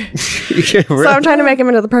 shit. So I'm trying to make him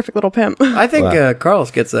into the perfect little pimp. I think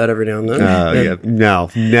Carlos gets that every now and then. Yeah. No,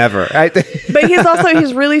 never. But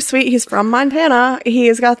he's really sweet. He's from Montana.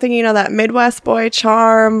 He's got that Midwest boy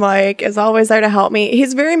charm, like is always there to help me.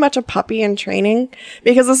 He's very much a puppy in training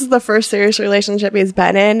because this is the first serious relationship he's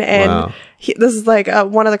been in. And this is like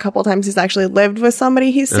one of the couple times he's actually lived with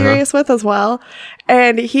somebody he's serious with as well.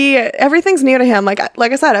 And everything's new to him. Like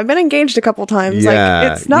I said, I've been engaged a couple times. Yeah,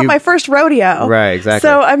 like it's not my first rodeo. Right, exactly.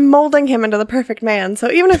 So I'm molding him into the perfect man. So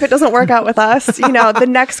even if it doesn't work out with us, the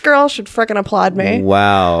next girl should frickin' applaud me.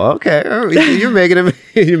 Wow. Okay. You're making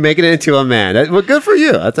it into a man. Well, good for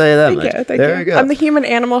you. I'll tell you that much. Thank you. Go. I'm the human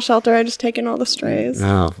animal shelter. I just take in all the strays.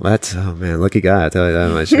 Oh, man, lucky guy. I'll tell you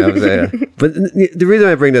that much. But the reason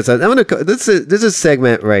I bring this up, this is a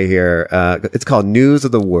segment right here. It's called News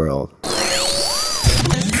of the World.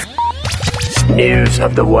 News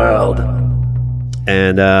of the world.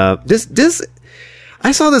 And this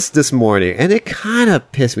I saw this morning and it kind of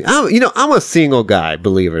pissed me. I'm a single guy,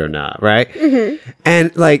 believe it or not, right? Mm-hmm.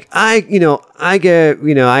 And like I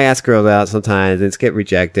ask girls out sometimes and it's get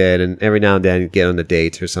rejected, and every now and then get on the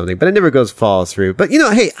dates or something, but it never falls through. But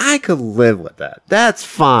hey, I could live with that. That's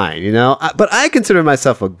fine, but I consider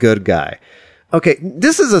myself a good guy. Okay,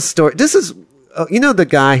 this is a story. This is the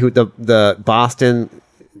guy who the Boston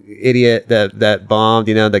idiot that bombed,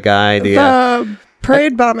 the guy, the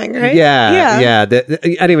parade bombing, right? Yeah. I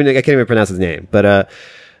can't even pronounce his name, but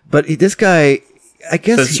this guy, I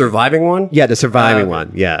guess the surviving one. Yeah, the surviving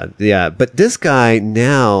one. Yeah. But this guy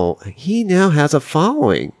now has a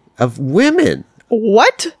following of women.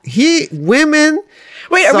 What? Women.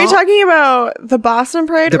 Wait, are we talking about the Boston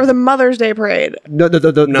parade or the Mother's Day parade? No,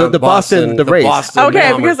 the Boston, the race. Boston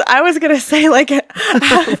okay, bomber. because I was gonna say like,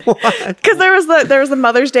 because there was the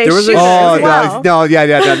Mother's Day shooter as well. No,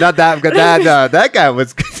 not that. That guy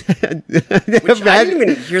was. Which I didn't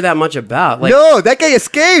even hear that much about. Like, no, that guy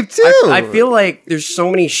escaped too. I feel like there's so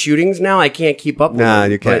many shootings now. I can't keep up with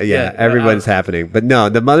them. You can't. Yeah, everyone's happening. But no,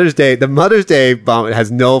 the Mother's Day bomb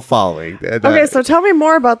has no following. Okay, so tell me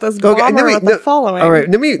more about this bomber with the following. All right,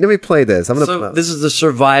 let me play this. This is the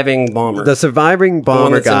surviving bomber. The surviving bomber, the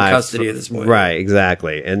one that's guy in custody at this point. Right,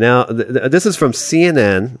 exactly. And now this is from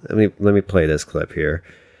CNN. Let me play this clip here.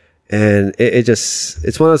 And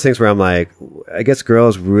it's one of those things where I'm like, I guess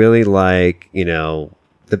girls really like,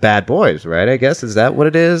 the bad boys, right? I guess, is that what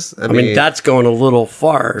it is? I mean, that's going a little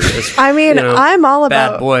far. I'm all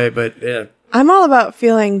about bad boy, but yeah. I'm all about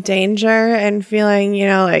feeling danger and feeling,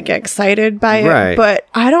 like excited by it. Right. But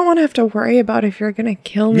I don't want to have to worry about if you're going to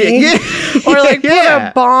kill me or like put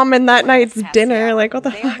a bomb in that night's dinner. Like, what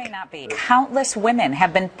the fuck? May not be. Countless women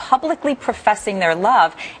have been publicly professing their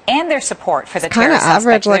love and their support for the terrorist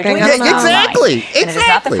average looking. Exactly. And it is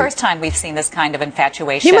not the first time we've seen this kind of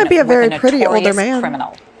infatuation. He might be a very pretty older man.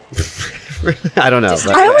 Criminal. I don't know.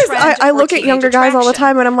 I look at younger guys all the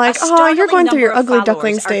time and I'm like, oh, you're going through your ugly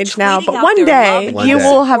duckling stage now, but one day you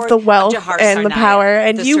will have the wealth and the power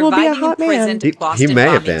and you will be a hot man. He may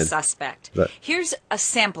have been. Here's a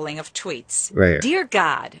sampling of tweets. Right here. Dear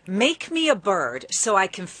God, make me a bird so I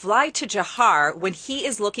can fly to Jahar when he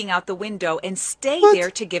is looking out the window and stay there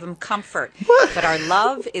to give him comfort. But our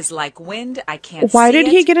love is like wind. I can't Why did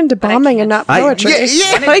he get into bombing and not poetry? No,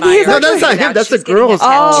 that's not him. That's the girl's.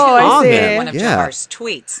 Oh, I see. One of Jahar's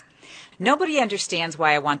tweets. Nobody understands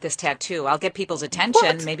why I want this tattoo. I'll get people's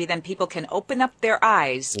attention. Maybe then people can open up their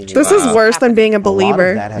eyes. This is worse than being a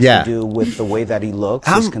believer. A lot of that has to do with the way that he looks.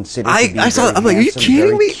 He's considered to be I'm like, are you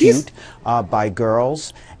kidding me? Cute by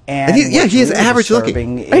girls. And he is average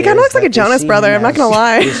looking. He kind of looks like a Jonas brother. I'm not gonna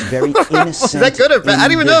lie. This very innocent. Is that good or bad? I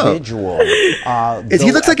don't even know.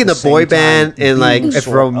 He looks like in the boy band, and like if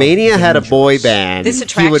Romania had a boy band,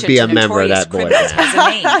 he would be a member of that boy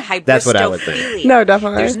band. That's what I would think. No,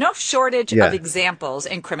 definitely. There's no shortage of examples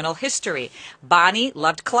in criminal history. Bonnie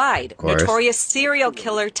loved Clyde. Notorious serial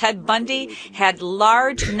killer Ted Bundy had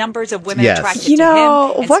large numbers of women attracted to him.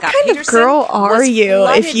 And what Scott kind of Peterson girl are you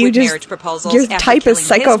if you just your type is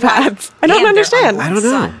psychopaths? I don't understand. I don't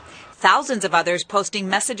know. thousands of others posting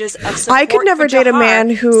messages of support. I could never for date a Jahar, man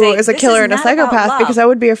who saying, is a "This killer and a not about psychopath love, because I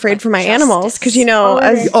would be afraid but for my justice." animals. Because, you know,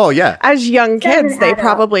 as young kids, they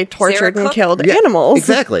probably tortured and killed animals.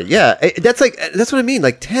 Exactly. Yeah. That's what I mean.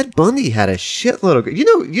 Like Ted Bundy had a shitload of,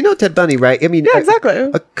 you know Ted Bundy, right? I mean, Yeah, exactly.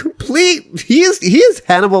 A complete, he is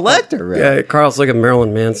Hannibal Lecter, right? Yeah, Carl's like a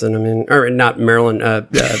Marilyn Manson. I mean, or not Marilyn,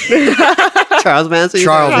 Charles Manson?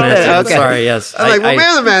 Charles Manson. Okay. Sorry, yes. I'm like, well,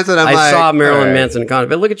 Marilyn Manson, I saw Marilyn all right. Manson in Con,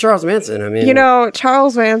 but look at Charles Manson. I mean, You know,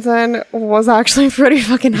 Charles Manson was actually pretty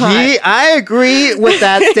fucking hot. I agree with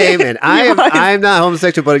that statement. I'm not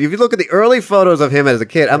homosexual, but if you look at the early photos of him as a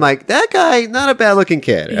kid, I'm like, that guy, not a bad looking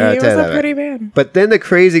kid. He was a pretty man. But then the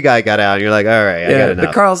crazy guy got out, and you're like, all right, I got yeah, enough.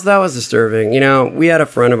 but Carl's, that was disturbing. You know, we had a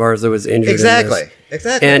friend of ours that was injured. Exactly. in this.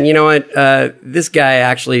 Exactly. And you know what? This guy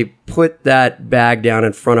actually put that bag down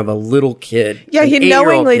in front of a little kid. Yeah, an he 8-year-old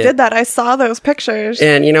knowingly kid. did that. I saw those pictures.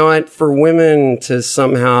 And you know what? For women to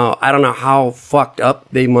somehow, I don't know how fucked up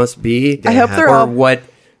they must be. I hope they're or all- what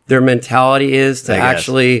their mentality is to I guess.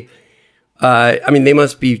 actually. I mean, they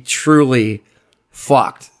must be truly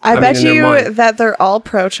fucked. I bet mean, in their you mind. that they're all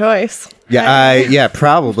pro-choice. yeah,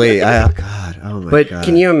 probably. Oh God. Oh my But God.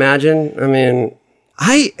 can you imagine? I mean,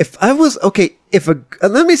 if I was okay,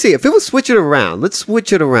 let me see, if it was switch it around, let's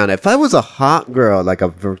switch it around. If I was a hot girl, like a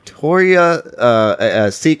Victoria,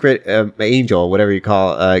 a secret angel, whatever you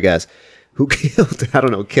call it, I guess, who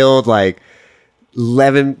killed like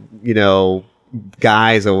 11,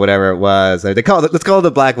 guys or whatever it was. Let's call it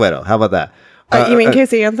the Black Widow. How about that? You mean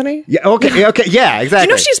Casey Anthony? Yeah. Okay. Yeah. Exactly. You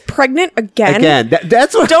know she's pregnant again? Again.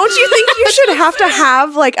 That's what. Don't you think you should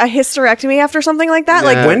have like a hysterectomy after something like that?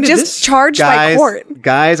 Like When did just this- charged by court.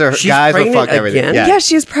 Guys will pregnant fuck everything. again? Yeah. Yeah,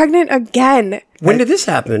 she's pregnant again. when did this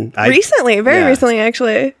happen? Recently, very yeah. recently,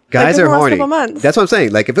 actually. Guys like, are in the last horny. couple months. That's what I'm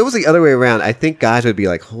saying. Like, if it was the other way around, I think guys would be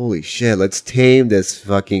like, "Holy shit, let's tame this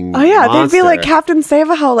fucking." Oh yeah, monster. they'd be like Captain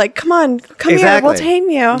Save-A-Ho, like, come on, come here, we'll tame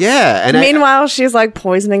you. Yeah, and Meanwhile, she's like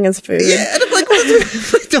poisoning his food. yeah, and I'm like,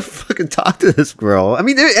 what to fucking talk to this girl. I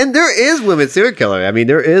mean, there is women serial killer. I mean,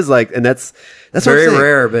 there is like, and that's what I'm Very saying.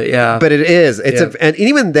 rare, but yeah. But it is. It's Yeah. and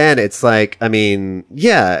even then, it's like, I mean,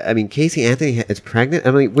 Casey Anthony is pregnant.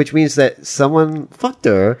 I mean, which means that someone fucked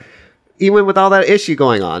her. Even with all that issue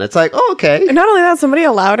going on, it's like, oh, okay. And not only that, somebody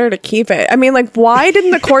allowed her to keep it. I mean, like, why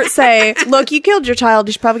didn't the court say, look, you killed your child,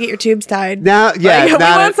 you should probably get your tubes tied? Now, yeah, Like, we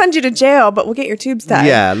won't send you to jail, but we'll get your tubes tied.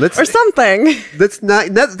 Yeah, or something. That's not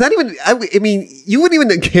even. I mean, you wouldn't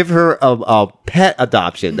even give her a pet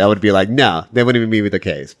adoption. That would be like, no, that wouldn't even be the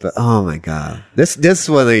case. But oh my god, this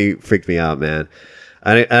really freaked me out, man.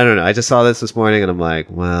 I don't know. I just saw this morning, and I'm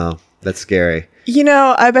like, wow, that's scary. You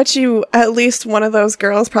know, I bet you at least one of those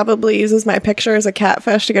girls probably uses my picture as a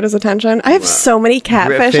catfish to get his attention. I have so many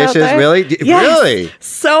catfish out Fishes, there. really? Yes, Really?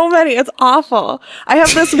 so many. It's awful. I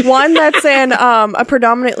have this one that's in a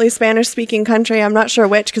predominantly Spanish-speaking country. I'm not sure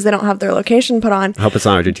which because they don't have their location put on. I hope it's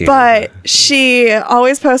not Argentina. But she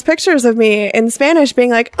always posts pictures of me in Spanish being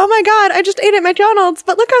like, oh my God, I just ate at McDonald's,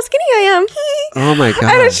 but look how skinny I am. Oh my God.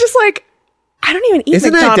 And it's just like, I don't even eat Isn't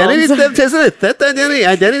it McDonald's. identity theft? Isn't it theft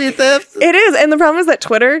identity theft? It is. And the problem is that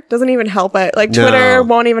Twitter doesn't even help it. Like, Twitter No.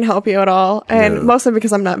 won't even help you at all. And mostly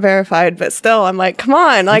because I'm not verified, but still, I'm like, come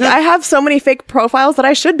on. Like, I have so many fake profiles that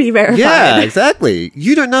I should be verified. Yeah, exactly.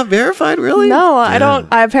 You're not verified, really? No, I don't.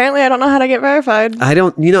 I don't know how to get verified. I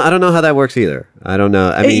don't know how that works either. I don't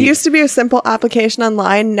know. I It mean, used to be a simple application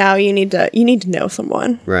online. Now you need to know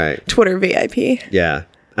someone. right. Twitter VIP. Yeah.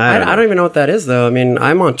 I don't even know what that is, though. I mean,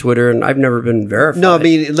 I'm on Twitter and I've never been verified. No, I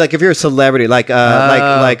mean, like if you're a celebrity, like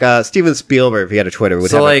Steven Spielberg, if he had a Twitter, would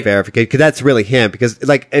So, have like- a verification because that's really him. Because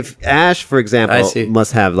like if Ash, for I example, see.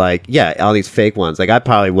 must have like all these fake ones. Like I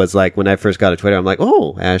probably was like when I first got a Twitter, I'm like,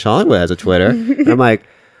 oh, Ash Hollywood has a Twitter. I'm like,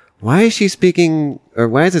 why is she speaking or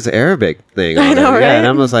why is this Arabic thing? I know, Yeah, right? and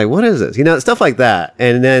I'm just like, what is this? Stuff like that.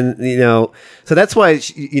 And then so that's why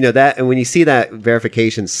that. And when you see that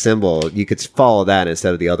verification symbol, you could follow that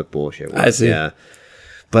instead of the other bullshit. I see. Yeah.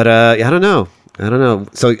 But I don't know.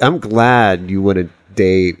 So I'm glad you wouldn't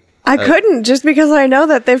date. I couldn't just because I know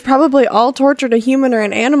that they've probably all tortured a human or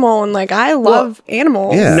an animal, and like I love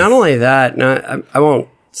animals. Yeah. Not only that, I won't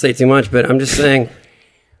say too much, but I'm just saying,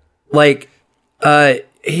 like,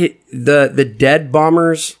 the dead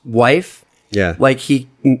bomber's wife, Yeah. like he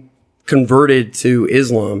converted to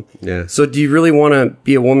Islam. Yeah. So do you really want to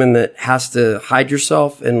be a woman that has to hide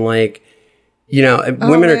yourself and like,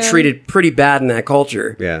 women are man. treated pretty bad in that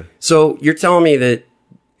culture. Yeah. So you're telling me that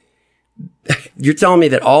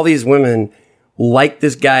all these women like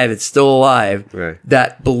this guy that's still alive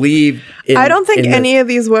that believe in... I don't think any of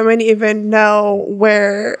these women even know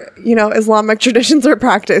where, Islamic traditions are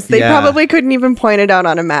practiced. They probably couldn't even point it out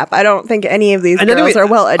on a map. I don't think any of these girls are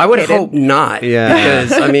well educated. I would hope not. Yeah.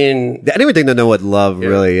 Because, I mean... I don't even think they know what love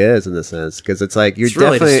really is in the sense. Because it's like, it's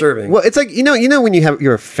really disturbing. Well, it's like, when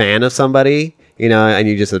you're a fan of somebody... and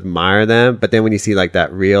you just admire them. But then when you see like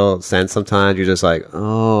that real sense, sometimes you're just like,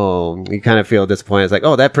 oh, you kind of feel disappointed. It's like,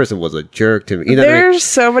 oh, that person was a jerk to me. There's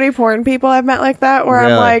so many porn people I've met like that where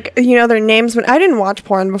I'm like, their names. I didn't watch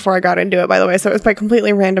porn before I got into it, by the way. So it was by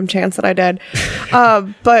completely random chance that I did.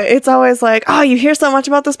 But it's always like, oh, you hear so much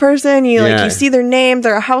about this person. You see their name.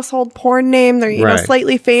 They're a household porn name. They're,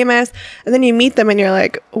 slightly famous. And then you meet them and you're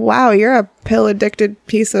like, wow, you're a pill addicted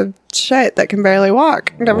piece of shit that can barely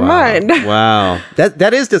walk. Never mind. Wow.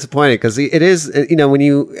 That is disappointing because it is, when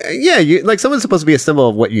you like someone's supposed to be a symbol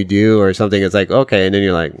of what you do or something. It's like, okay. And then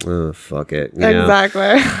you're like, oh, fuck it. Exactly.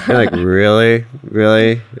 You're like, really?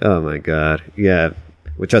 Really? Oh my God. Yeah.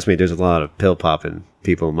 Well, trust me, there's a lot of pill popping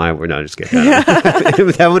people in my world. No, just kidding.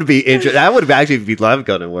 That would be interesting. I would actually be love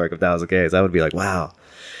going to work if that was the case. I would be like, wow.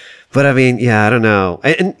 But I mean, I don't know.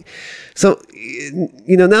 And so,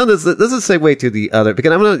 now this is a segue to the other,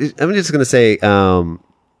 because I'm just going to say,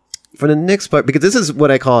 for the next part, because this is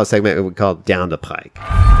what I call a segment we call Down the Pike.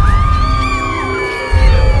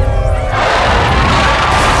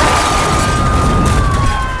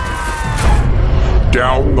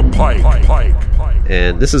 Down the Pike.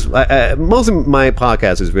 And this is, most of my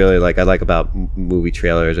podcast is really like, I like about movie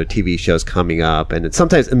trailers or TV shows coming up. And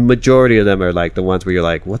sometimes a majority of them are like the ones where you're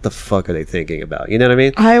like, what the fuck are they thinking about? You know what I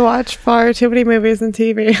mean? I watch far too many movies and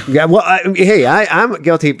TV. Yeah, well, I'm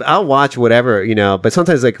guilty. I'll watch whatever, but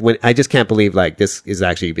sometimes like when I just can't believe like this is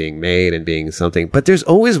actually being made and being something. But there's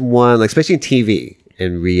always one, like especially in TV.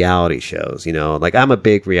 And reality shows, like I'm a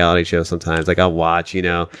big reality show sometimes. Like I'll watch,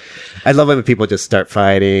 I love when people just start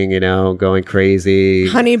fighting, going crazy.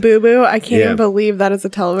 Honey Boo Boo, I can't even believe that is a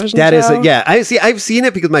television show. That is, I've seen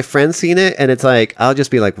it because my friend's seen it, and it's like I'll just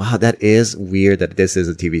be like, wow, that is weird that this is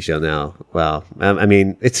a TV show now. Well, I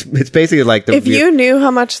mean, it's basically like if you knew how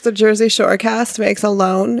much the Jersey Shore cast makes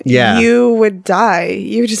alone, you would die.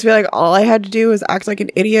 You would just be like, all I had to do was act like an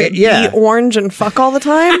idiot, be orange, and fuck all the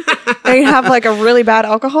time, and you have like a really bad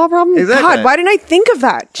alcohol problem. Exactly. God, why didn't I think of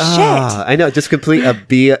that? Shit. I know. Just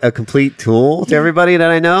be a complete tool to everybody that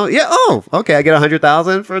I know. Yeah. Oh, okay. I get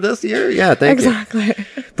 100,000 for this year. Yeah. Thank you. Exactly.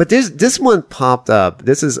 But this one popped up.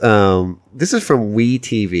 This is from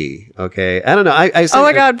WeTV. Okay. I don't know. Oh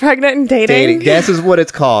my God. Pregnant and dating. This is what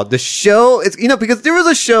it's called. The show is, because there was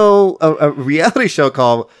a show, a reality show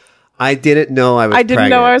called I Didn't Know I Was Pregnant. I didn't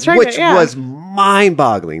know I was pregnant. Which was mind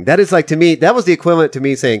boggling. That is like, to me, that was the equivalent to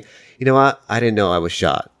me saying, you know what? I didn't know I was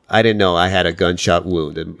shot. I didn't know I had a gunshot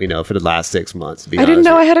wound, for the last 6 months. I didn't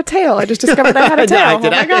know I had a tail. I just discovered I had a tail. Oh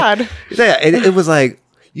my God. Yeah, it was like,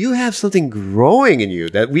 you have something growing in you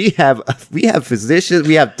that we have physicians,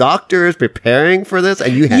 we have doctors preparing for this,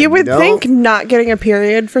 and you would think not getting a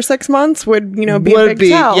period for 6 months would be a big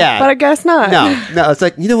tell, but I guess not. No, it's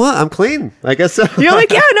like, you know what? I'm clean. I guess so. You're like,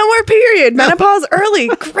 yeah, no more period. Menopause early.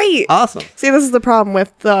 Great. Awesome. See, this is the problem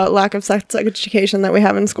with the lack of sex education that we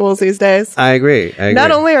have in schools these days. I agree.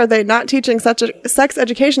 Not only are they not teaching sex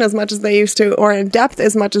education as much as they used to, or in depth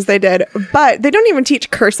as much as they did, but they don't even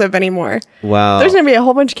teach cursive anymore. Wow. There's going to be a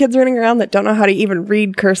whole bunch of kids running around that don't know how to even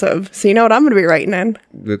read cursive. So you know what I'm going to be writing in?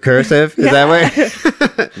 The cursive? Is that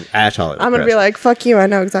what? Ash Hollywood. I'm going to be like, fuck you. I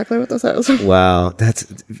know exactly what this is. Wow.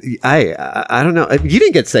 That's, I don't know. You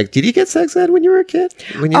didn't get sex. Did you get sex ed when you were a kid?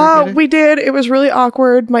 We did. It was really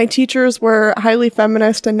awkward. My teachers were highly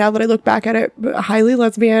feminist, and now that I look back at it, highly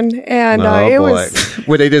lesbian. And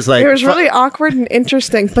were they just like, it was really awkward and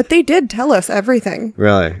interesting, but they did tell us everything.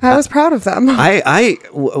 Really? I was proud of them. I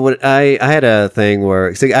had a thing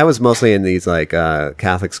where, see, I was mostly in these like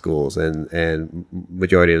Catholic schools and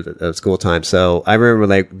majority of school time. So I remember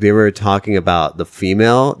like they were talking about the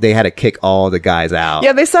female. They had to kick all the guys out.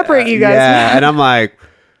 Yeah, they separate you guys. Yeah, and I'm like,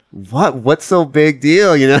 what's so big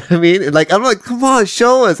deal? You know what I mean? Like, I'm like, come on,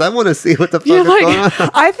 show us. I want to see what the fuck is going on.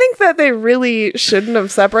 I think that they really shouldn't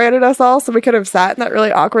have separated us all, so we could have sat in that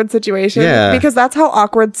really awkward situation. Yeah. Because that's how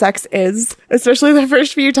awkward sex is, especially the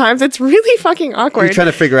first few times. It's really fucking awkward. You're trying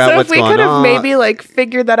to figure out what's going on. So if we could have maybe like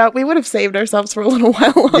figured that out, we would have saved ourselves for a little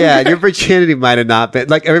while longer. Yeah, your virginity might have not been,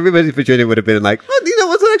 like everybody's virginity would have been like, well,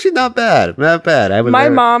 it's actually not bad. Not bad. My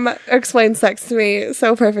mom explained sex to me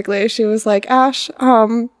so perfectly. She was like, Ash,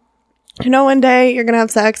 one day you're going to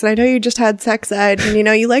have sex, and I know you just had sex ed, and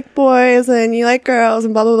you like boys and you like girls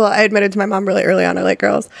and blah, blah, blah. I admitted to my mom really early on I like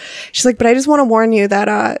girls. She's like, but I just want to warn you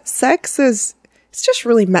that sex it's just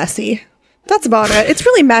really messy. That's about it. It's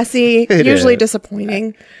really messy, usually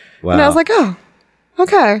disappointing. Wow. And I was like, oh,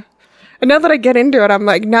 okay. And now that I get into it, I'm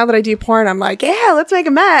like, now that I do porn, I'm like, yeah, let's make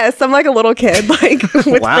a mess. I'm like a little kid, like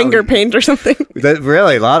with Wow. finger paint or something. That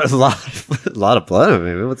really a lot of blood. I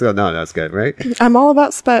mean, what's going on? No, that's good, right? I'm all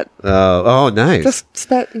about spit. Oh, nice. Just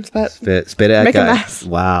spit and spit. Spit at Make a guy. mess.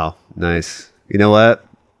 Wow, nice. You know what?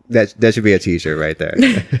 That should be a T-shirt right there.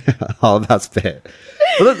 All about spit.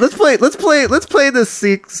 Well, let's play the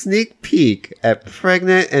sneak peek at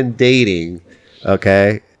Pregnant and Dating.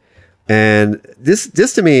 Okay. And this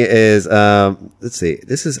to me is, let's see,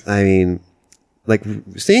 this is, I mean, like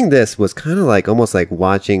seeing this was kind of like almost like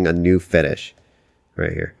watching a new fetish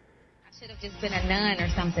right here. I should have just been a nun or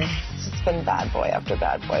something. It's just been bad boy after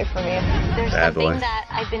bad boy for me. There's Bad something boy. that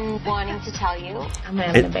I've been wanting to tell you. I'm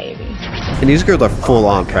having a baby. And these girls are full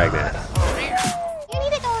on pregnant. You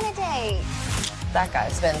need to go on a date. That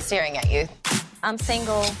guy's been staring at you. I'm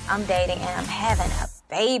single, I'm dating, and I'm having a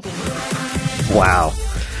baby. Wow.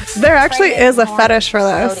 There actually is a fetish for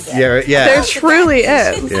this. Yeah, yeah. There truly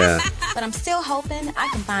is. Yeah. But I'm still hoping I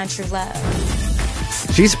can find true love.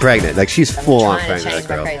 She's pregnant. Like she's full on Trying to pregnant, change that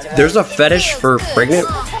my girl. crazy There's a fetish for pregnant.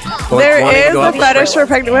 There wanting to is go a out with fetish for friends.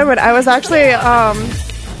 pregnant women. I was actually,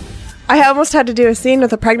 I almost had to do a scene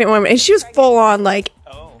with a pregnant woman, and she was full on like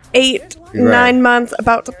 8, Right. 9 months,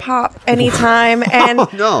 about to pop anytime, and Oh,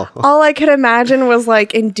 no. all I could imagine was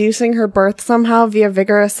like inducing her birth somehow via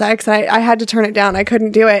vigorous sex. I had to turn it down. I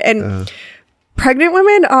couldn't do it, and. Pregnant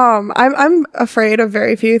women, I'm afraid of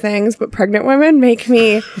very few things, but pregnant women make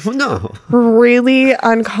me No. really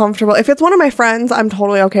uncomfortable. If it's one of my friends, I'm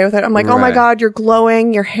totally okay with it. I'm like, oh my Right. God, you're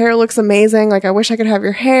glowing. Your hair looks amazing. Like, I wish I could have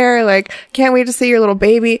your hair. Like, can't wait to see your little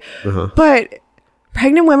baby. But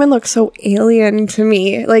pregnant women look so alien to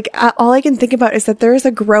me. Like, all I can think about is that there is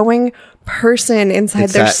a growing person inside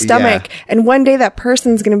their Inside- stomach. yeah. And one day that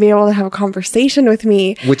person's going to be able to have a conversation with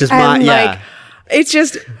me. Which is and, yeah. it's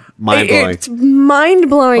just Mind-blowing. It's mind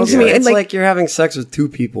blowing to me. It's And like you're having sex with two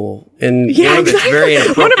people, and yeah, one of it's exactly. very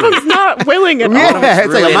One of inappropriate. them's not willing at all. Yeah, it's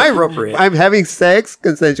really like inappropriate. I'm having sex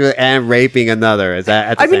consensually and raping another. Is that?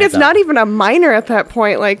 At the I mean, same it's time? not even a minor at that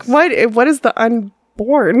point. Like, what is the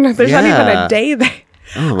unborn? There's not even Yeah. a day there.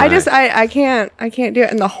 Oh, I my. just, I can't do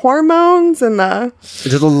it. And the hormones and the,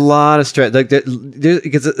 There's a lot of stress. Like,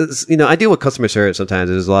 because I deal with customer service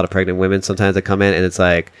sometimes. There's a lot of pregnant women sometimes that come in, and it's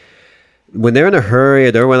like when they're in a hurry,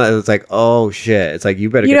 or they're when it's like, oh shit, it's like you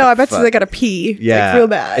better. I bet you they gotta pee. Yeah, like, real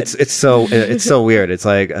bad. It's so weird. It's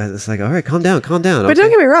like all right, calm down. But okay. don't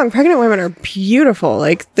get me wrong, pregnant women are beautiful.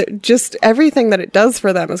 Like, just everything that it does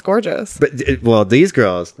for them is gorgeous. But well, these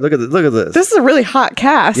girls, look at this. This is a really hot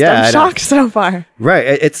cast. Yeah, I I'm know. shocked so far.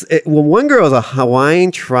 Right. Well, one girl is a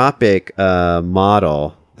Hawaiian Tropic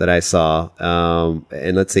model that I saw.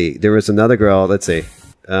 And let's see, there was another girl. Let's see,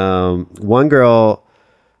 one girl.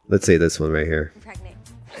 Let's see this one right here. Pregnant.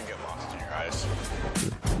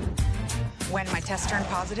 When my test turned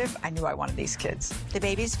positive, I knew I wanted these kids. The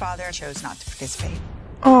baby's father chose not to participate.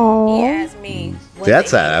 Oh, He asked me. what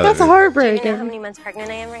That's they sad. did. that's Do you know how heartbreaking. many months pregnant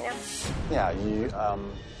I am right now? Yeah, you,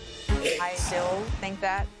 I still think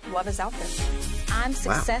that love is out there. I'm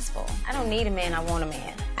successful. I don't need a man, I want a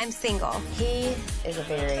man. I'm single. He is a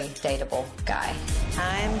very dateable guy.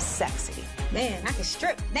 I'm sexy, Man, I can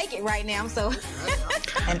strip naked right now, so.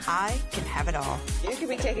 and I can have it all. You could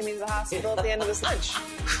be taking me to the hospital at the end of this lunch.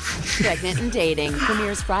 Pregnant and Dating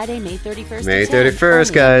premieres Friday, May 31st. May at 10, 31st,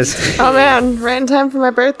 only guys. Oh man, right in time for my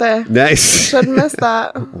birthday. Nice. Shouldn't miss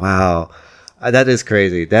that. Wow. That is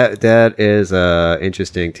crazy. That is a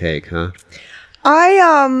interesting take, huh?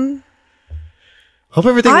 I Hope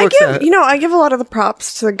everything I works give out. I give a lot of the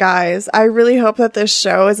props to the guys. I really hope that this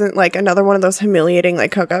show isn't like another one of those humiliating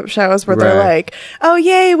like hookup shows where they're Right. like, "Oh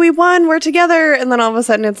yay, we won, we're together," and then all of a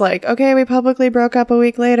sudden it's like, "Okay, we publicly broke up a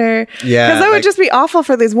week later." Yeah, because that like- would just be awful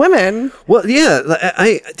for these women. Well, yeah.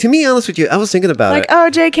 To be honest with you, I was thinking about Like, it. "Oh,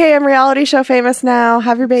 JK, I'm reality show famous now.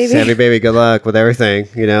 Have your baby." Sammy, baby, good luck with everything.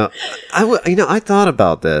 I thought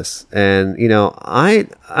about this, and I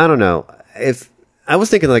don't know if I was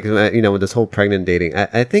thinking like with this whole pregnant dating.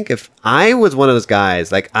 I think if I was one of those guys,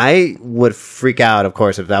 like I would freak out, of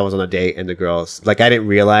course, if that was on a date and the girls like I didn't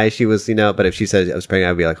realize she was, but if she said I was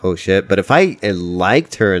pregnant, I'd be like, oh shit. But if I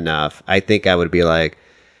liked her enough, I think I would be like,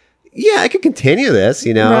 yeah, I could continue this,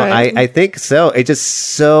 Right. I think so. It's just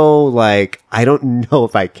so like, I don't know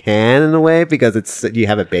if I can in a way because you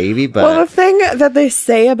have a baby, but Well, the thing that they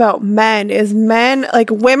say about men is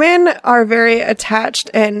women are very attached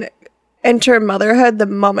and enter motherhood the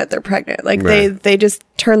moment they're pregnant. Like Right. they just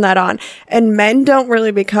turn that on. And men don't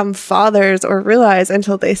really become fathers or realize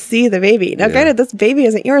until they see the baby. Now, granted, this baby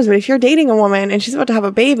isn't yours, but if you're dating a woman and she's about to have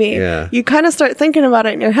a baby, you kind of start thinking about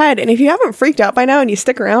it in your head. And if you haven't freaked out by now and you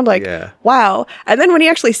stick around like, wow. And then when you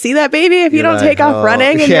actually see that baby, if you don't take off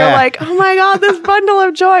running and you're like, oh my God, this bundle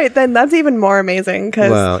of joy, then that's even more amazing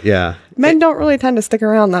because men don't really tend to stick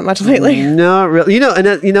around that much lately. No, really.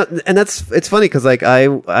 And it's funny because like I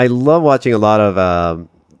love watching a lot of,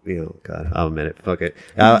 God, I'll admit it. Fuck it.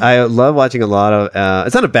 I love watching a lot of,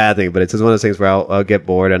 it's not a bad thing, but it's just one of those things where I'll get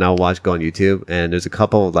bored and I'll go on YouTube and there's a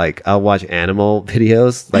couple, like, I'll watch animal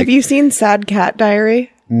videos. Like, have you seen Sad Cat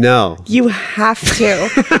Diary? No. You have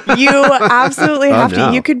to. You absolutely have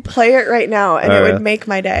to. You could play it right now and it would make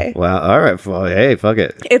my day. Well, all right. Well, hey, fuck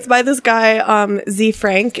it. It's by this guy, Z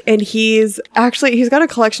Frank, and he's got a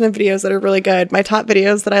collection of videos that are really good. My top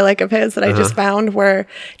videos that I like of his that I just found were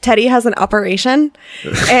Teddy Has an Operation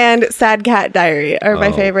and Sad Cat Diary are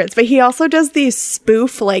my favorites. But he also does these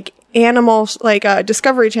spoof, like, animal, like,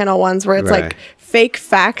 Discovery Channel ones where it's like fake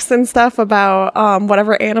facts and stuff about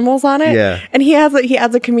whatever animals on it. Yeah. And he adds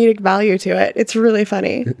a comedic value to it. It's really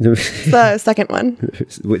funny. The second one.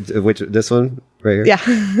 Which this one right here? Yeah.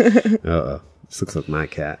 Uh-oh. This looks like my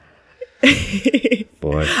cat.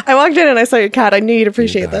 Boy. I walked in and I saw your cat. I knew you'd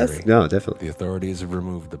appreciate this. No, definitely. The authorities have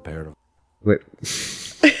removed the pair of... Wait.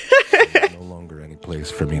 No longer any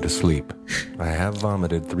place for me to sleep. I have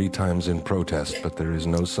vomited 3 times in protest, but there is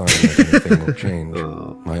no sign that anything will change.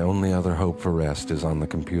 My only other hope for rest is on the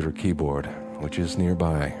computer keyboard, which is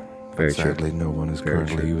nearby. But sadly, no one is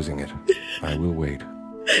currently using it. I will wait.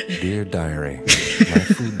 Dear Diary, my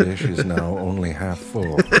food dish is now only half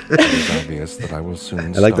full. It is obvious that I will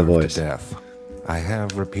soon starve to death. I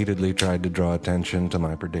have repeatedly tried to draw attention to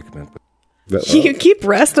my predicament, but you keep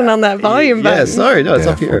resting on that volume button. Yeah, sorry, no, it's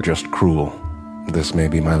up here. Or just cruel. This may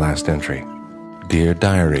be my last entry. Dear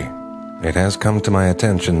Diary, it has come to my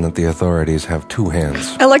attention that the authorities have 2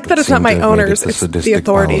 hands. I like that it's not my owners, it's the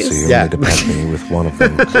authorities. Yeah, to pet me with one of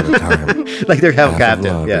them at a time. Like they're held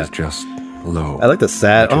captive. Is just low. I like the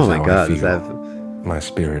sad. Oh my God, my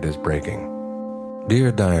spirit is breaking.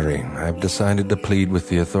 Dear Diary, I've decided to plead with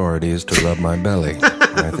the authorities to rub my belly.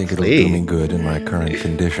 I think it'll do me good in my current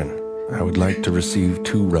condition. I would like to receive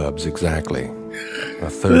 2 rubs exactly. A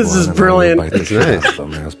third this one is brilliant. Bite the shit out of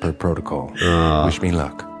them as per protocol. Wish me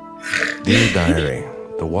luck. Dear Diary,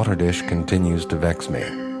 the water dish continues to vex me.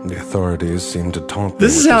 The authorities seem to taunt me.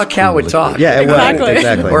 This is how a cat would talk. Yeah,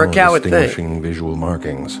 exactly. Or a cat would think. Distinguishing visual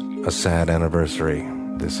markings. A sad anniversary.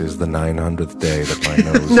 This is the 900th day that my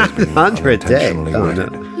nose has been 900th day. wetted.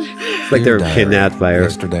 It's like they were kidnapped by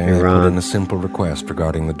Yesterday, Iran. I put in a simple request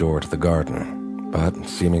regarding the door to the garden. But,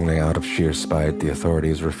 seemingly out of sheer spite, the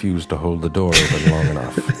authorities refused to hold the door open long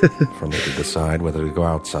enough for me to decide whether to go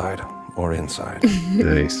outside or inside.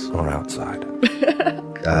 Nice. Or outside.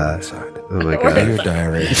 Inside. Oh my God. Dear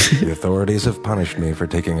Diary, the authorities have punished me for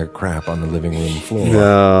taking a crap on the living room floor.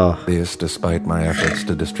 No. This despite my efforts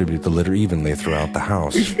to distribute the litter evenly throughout the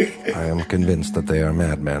house. I am convinced that they are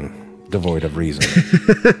madmen, devoid of reason.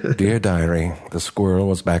 Dear Diary, the squirrel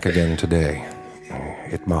was back again today.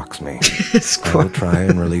 It mocks me. I will try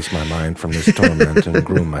and release my mind from this torment and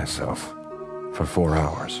groom myself for 4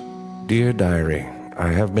 hours. Dear Diary, I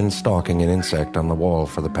have been stalking an insect on the wall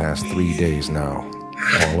for the past 3 days now.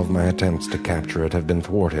 All of my attempts to capture it have been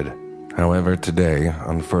thwarted. However, today,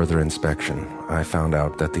 on further inspection, I found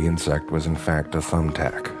out that the insect was in fact a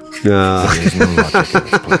thumbtack. No. There is no logic in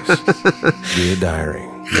this place. Dear Diary,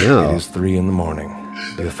 it is 3 a.m.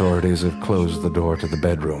 The authorities have closed the door to the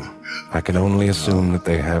bedroom. I can only assume that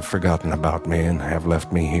they have forgotten about me and have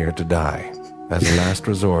left me here to die. As a last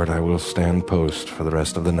resort, I will stand post for the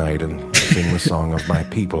rest of the night and sing the song of my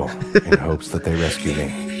people in hopes that they rescue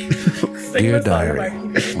me. Dear Diary,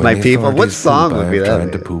 my people? What song would be that? I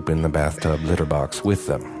have tried to poop in the bathtub litter box with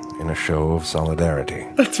them in a show of solidarity.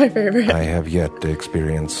 That's my favorite. I have yet to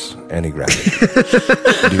experience any gratitude.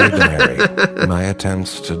 Dear Diary, my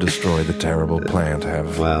attempts to destroy the terrible plant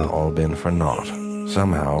have all been for naught.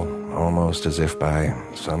 Somehow, almost as if by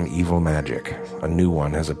some evil magic, a new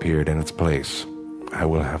one has appeared in its place. I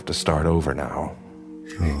will have to start over now.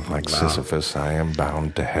 Like Sisyphus, I am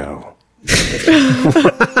bound to hell.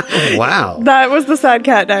 Wow. That was the Sad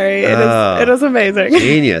Cat Diary. It is amazing.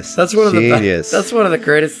 Genius. That's one of the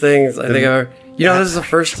greatest things I think I've ever. This is the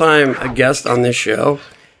first time a guest on this show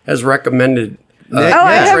has recommended I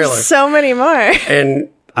have so many more. And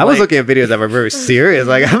I was looking at videos that were very serious.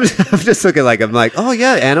 Like I'm just looking like I'm like, oh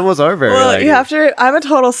yeah, animals are very. Well, like, you have to. I'm a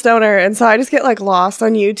total stoner, and so I just get like lost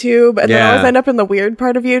on YouTube, and then I always end up in the weird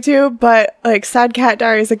part of YouTube. But like, Sad Cat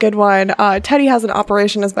Diary is a good one. Teddy Has an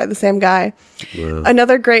Operation is by the same guy. Wow.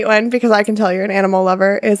 Another great one, because I can tell you're an animal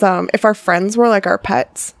lover, is If Our Friends Were Like Our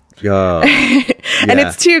Pets. Yeah. And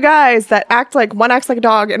it's two guys that act like, one acts like a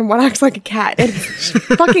dog and one acts like a cat. It's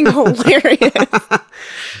fucking hilarious.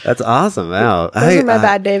 That's awesome. Wow. Those are my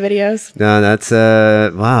bad day videos. No, that's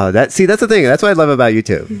wow. That's the thing. That's what I love about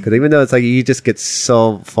YouTube. Because even though it's like you just get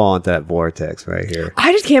so fall into that vortex right here.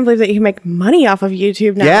 I just can't believe that you can make money off of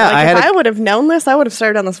YouTube now. Yeah, like, if I would have known this, I would have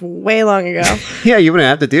started on this way long ago. Yeah, you wouldn't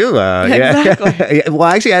have to do. Exactly. Yeah. Well,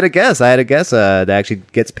 actually, I had a guess. That actually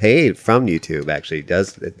gets paid from YouTube. Actually,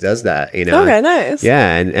 does that? You know. Okay, nice.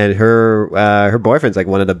 Yeah, and her boyfriend's like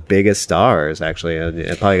one of the biggest stars. Actually, I'm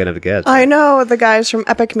probably gonna have to guess. I know the guys from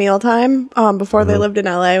Epic Mealtime before they lived in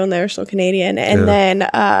LA when they were still Canadian, and then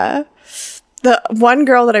the one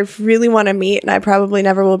girl that I really want to meet, and I probably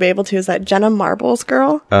never will be able to, is that Jenna Marbles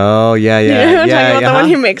girl. Oh yeah, You know what I'm talking about? The one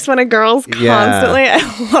who makes fun of girls constantly.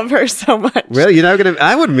 I love her so much. Really, you're not gonna?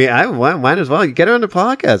 I would meet. I might as well get her on the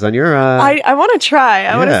podcast on your. I want to try.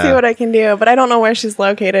 I want to see what I can do, but I don't know where she's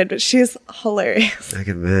located. But she's hilarious. I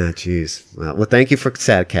can, man. Jeez. Well, thank you for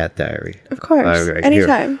Sad Cat Diary. Of course,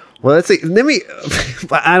 anytime. Well, let's see. Let me.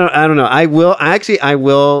 I don't know. I will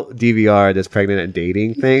DVR this pregnant and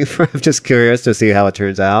dating thing. I'm just curious to see how it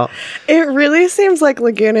turns out. It really seems like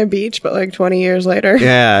Laguna Beach, but like 20 years later.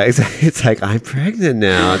 Yeah, it's like I'm pregnant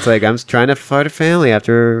now. It's like I'm trying to start a family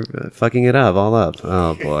after fucking it up all up.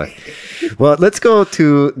 Oh boy. Well, let's go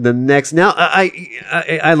to the next. Now,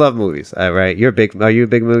 I love movies. Right? Are you a big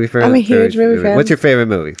movie fan? I'm a huge movie fan. What's your favorite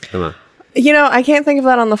movie? Come on. You know, I can't think of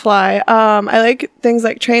that on the fly. I like things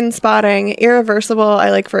like Train Spotting, Irreversible. I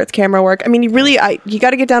like for its camera work. I mean, you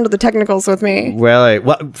got to get down to the technicals with me. Well,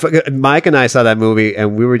 Mike and I saw that movie,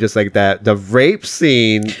 and we were just like that. The rape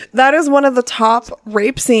scene. That is one of the top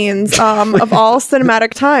rape scenes of all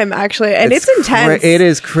cinematic time, actually, and it's intense. It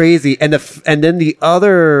is crazy, and then the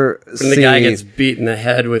other scene, the guy gets beat in the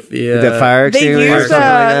head with the fire extinguisher.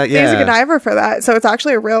 They used a Godiva for that, so it's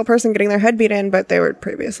actually a real person getting their head beat in, but they were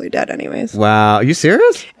previously dead anyway. Wow, are you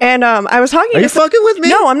serious? And I was talking. Are you fucking with me?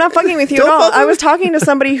 No, I'm not fucking with you at all. I was talking to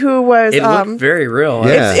somebody who was. It looked very real.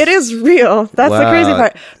 Yeah. It is real. That's the crazy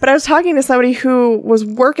part. But I was talking to somebody who was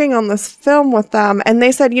working on this film with them, and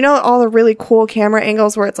they said, you know, all the really cool camera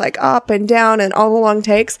angles where it's like up and down and all the long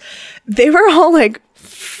takes, they were all like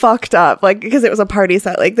fucked up, like, because it was a party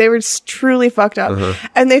set. Like, they were just truly fucked up.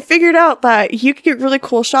 And they figured out that you could get really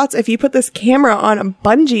cool shots if you put this camera on a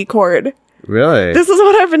bungee cord. Really? This is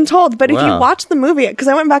what I've been told. But if you watch the movie, because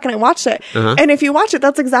I went back and I watched it, and if you watch it,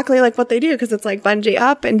 that's exactly like what they do, because it's like bungee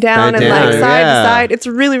up and down and like side to side. It's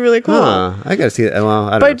really, really cool. I gotta see it. Well,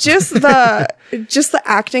 I don't but know. just the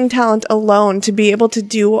acting talent alone to be able to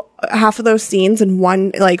do half of those scenes in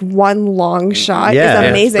one long shot is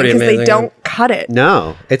amazing, because they don't cut it.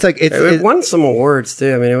 No, it's like it won some awards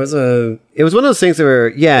too. I mean, it was one of those things that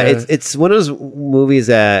were it's one of those movies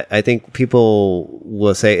that I think people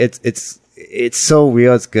will say it's so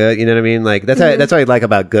real, it's good. You know what I mean? Like that's what I like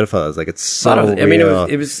about Goodfellas. Like it's so real. I mean,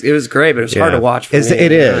 it was great, but it was hard to watch. For me.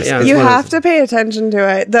 It is. Yeah. You have to pay attention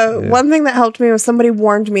to it. The one thing that helped me was somebody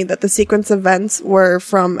warned me that the sequence events were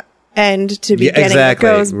from end to beginning. Exactly.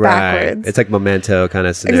 It goes backwards. It's like Memento kind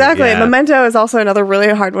of scenario. Exactly. Yeah. Memento is also another really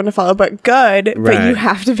hard one to follow, but good. Right. But you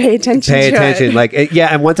have to pay attention to it. Like,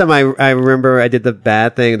 and one time I remember I did the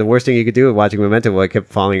bad thing, the worst thing you could do with watching Memento was I kept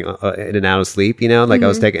falling in and out of sleep, you know? Like I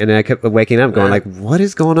was taking, and I kept waking up going like, what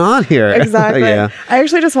is going on here? Exactly. I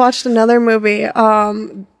actually just watched another movie,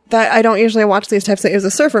 that I don't usually watch these types of. It was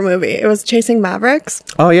a surfer movie. It was Chasing Mavericks.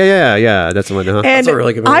 Oh yeah. That's the one. And that's a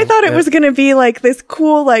really good movie. I thought it was going to be like this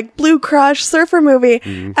cool, like Blue Crush surfer movie,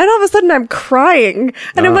 and all of a sudden I'm crying,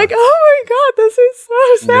 and I'm like, oh my god, this is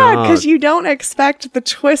so sad, because you don't expect the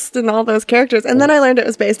twist in all those characters. And then I learned it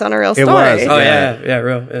was based on a real story. It was. Oh yeah,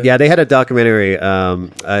 real. Yeah, they had a documentary.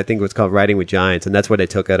 I think it was called Riding with Giants, and that's where they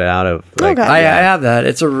took it out of. Like, okay. I have that.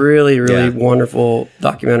 It's a really wonderful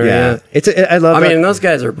documentary. Yeah, I love. I mean, those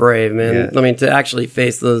guys are brave, man. Yeah. I mean, to actually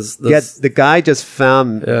face those. Yeah, the guy just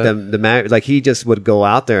found like he just would go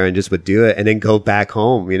out there and just would do it, and then go back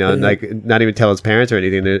home. You know, and like not even tell his parents or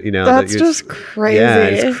anything. You know, that's just crazy. Yeah,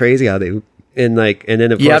 it's crazy how they. And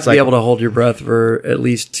then of course you have to be able to hold your breath for at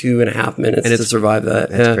least 2.5 minutes to survive that.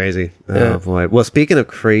 That's crazy. Oh boy. Well, speaking of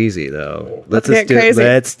crazy though, let's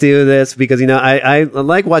do this, because I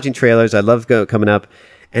like watching trailers. I love coming up,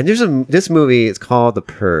 and there's this movie. It's called The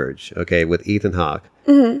Purge. Okay, with Ethan Hawke.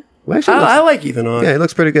 Well, actually, I like Ethan Hawke. Yeah, he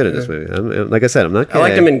looks pretty good in this movie. Like I said, I'm not gay. I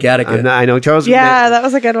liked him in Gattaca. I know Charles. Yeah, that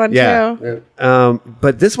was a good one too.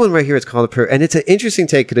 But this one right here, it's called and it's an interesting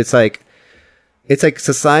take because it's like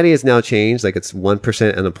society has now changed. Like it's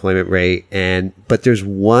 1% unemployment rate, but there's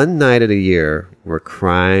one night of the year where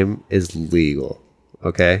crime is legal.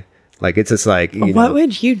 Okay. Like it's just like what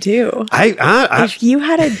would you do? If you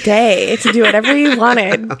had a day to do whatever you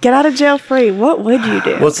wanted, get out of jail free, what would you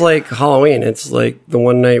do? Well, it's like Halloween. It's like the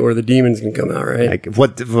one night where the demons can come out, right?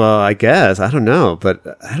 Well, I guess I don't know, but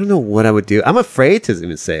I don't know what I would do. I'm afraid to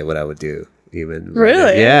even say what I would do. Even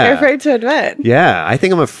really, yeah, you're afraid to admit. Yeah, I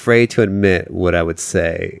think I'm afraid to admit what I would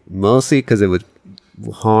say, mostly because it would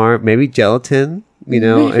harm maybe gelatin. In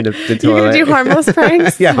the toilet. You're gonna do harmless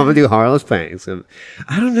pranks? Yeah, I'm gonna do harmless pranks.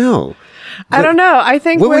 I don't know. I don't know. I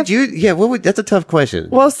think what would you? Yeah, what would? That's a tough question.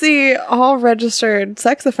 Well, see, all registered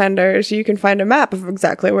sex offenders, you can find a map of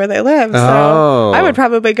exactly where they live. So I would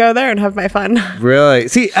probably go there and have my fun. Really?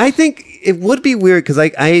 See, I think it would be weird because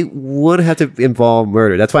I would have to involve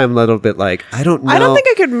murder. That's why I'm a little bit like I don't know. I don't think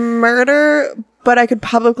I could murder, but I could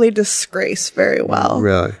publicly disgrace very well.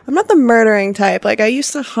 Really? I'm not the murdering type. Like, I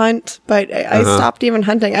used to hunt, but I stopped even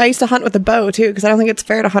hunting. I used to hunt with a bow, too, because I don't think it's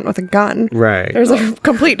fair to hunt with a gun. Right. There's a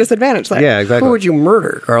complete disadvantage there. Yeah, exactly. Who would you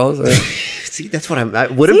murder, Carlos? See, that's what I'm...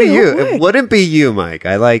 wouldn't be you. It wouldn't be you, Mike.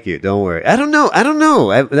 I like you. Don't worry. I don't know.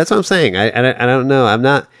 That's what I'm saying. I don't know. I'm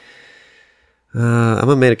not... I'm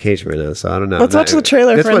on medication right now, so I don't know. Let's watch the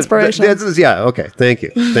trailer for inspiration. Yeah, okay. Thank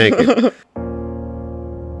you.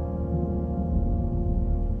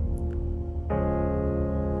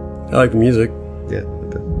 I like the music. Yeah.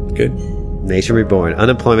 Good. Nation Reborn.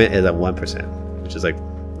 Unemployment is at 1%, which is like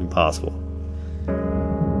impossible.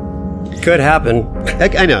 Could happen.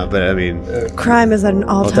 I know, but I mean... crime is at an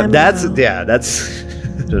all-time that's... Yeah, that's...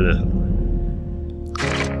 I don't know.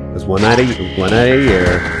 There's one night a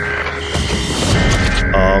year.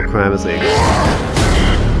 All crime is legal.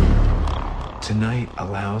 Tonight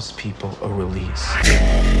allows people a release.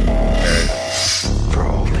 For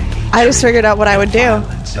all they need. I just figured out what I would do.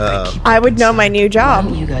 I would know my new job.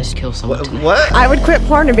 You guys kill someone tonight. What? I would quit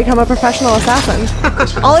porn and become a professional assassin.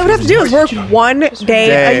 All I would have to do is work one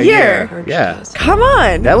day a year. Yeah. Come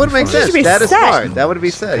on. That would make sense. That is set. smart. That would be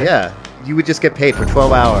said, yeah. You would just get paid for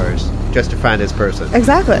 12 hours just to find this person.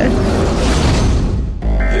 Exactly.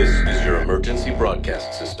 This is your emergency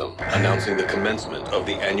broadcast system announcing the commencement of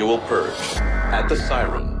the annual purge. At the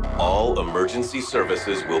siren, all emergency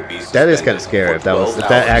services will be suspended. That is kind of scary. If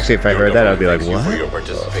I heard that, I'd be like, what?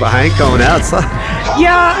 I ain't going outside.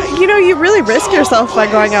 Yeah, you really risk yourself by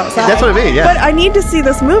going outside. That's what I mean, yeah. But I need to see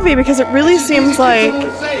this movie because it really seems like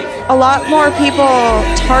a lot more people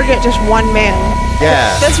target just one man.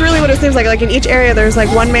 Yeah. That's really what it seems like. Like in each area, there's like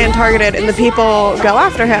one man targeted and the people go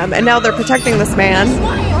after him. And now they're protecting this man.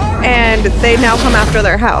 And they now come after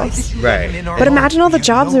their house. Right. But imagine all the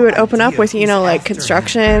jobs we would open up with, like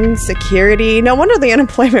construction, security. No wonder the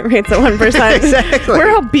unemployment rate's at 1%. Exactly.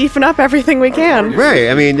 We're all beefing up everything we can.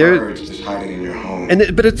 Right. I mean, but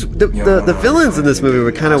it's the villains in this movie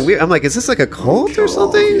were kind of weird. I'm like, is this like a cult or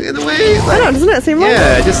something in a way? Like, I don't know, doesn't it seem like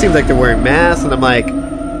Yeah, it just seems like they're wearing masks, and I'm like,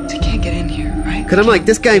 They can't get in here, right? because I'm like,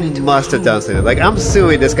 this guy must have done something. Like, I'm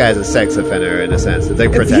assuming this guy's a sex offender in a sense. That they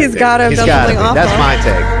protect He's got to have done something awful. That's my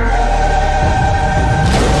take.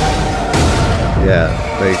 Yeah,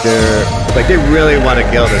 they really want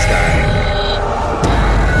to kill this guy.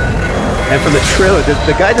 And from the trailer,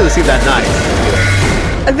 the guy doesn't seem that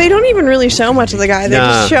nice. They don't even really show much of the guy. They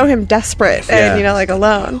just show him desperate and, like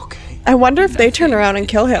alone. I wonder if they turn around and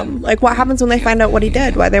kill him. Like, what happens when they find out what he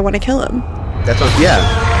did? Why they want to kill him?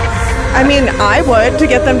 I mean, I would, to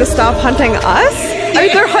get them to stop hunting us. I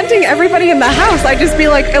mean, they're hunting everybody in the house. I'd just be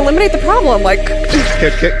like, eliminate the problem. Like,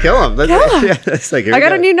 kill him. Yeah, it's like, I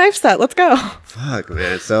got a new knife set. Let's go. Fuck,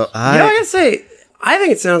 man. So I gotta say, I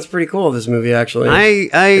think it sounds pretty cool, this movie, actually.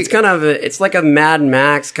 It's kind of, it's like a Mad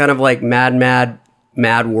Max, kind of like Mad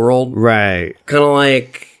World. Right. Kind of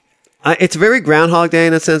like... it's very Groundhog Day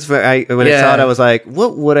in a sense. When I saw it, I was like,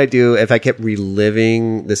 what would I do if I kept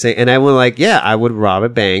reliving the same? And I would I would rob a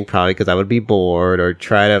bank probably because I would be bored or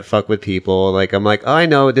try to fuck with people. Like, I'm like, oh, I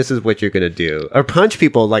know this is what you're going to do. Or punch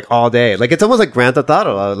people like all day. Like, it's almost like Grand Theft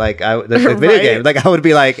Auto. Like, the video game. Like, I would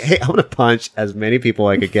be like, hey, I'm going to punch as many people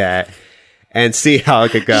I could get. And see how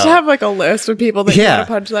it could go. Just have like a list of people that you want to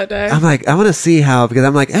punch that day. I'm like, I want to see how, because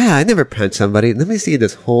I'm like, I never punched somebody. Let me see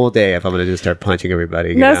this whole day if I'm going to just start punching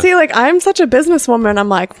everybody. See, like, I'm such a businesswoman. I'm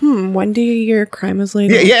like, when do your crime is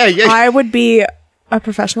legal? Yeah. I would be a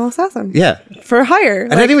professional assassin. Yeah. For hire.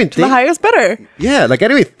 And I didn't even think. The highest bidder. Yeah, like, I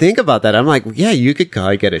didn't even think about that. I'm like, yeah, you could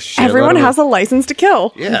probably get a shit. Everyone has a license to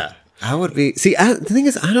kill. Yeah. I would be. See, the thing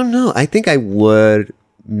is, I don't know. I think I would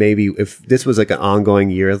maybe if this was like an ongoing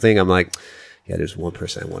year thing. I'm like, yeah, there's one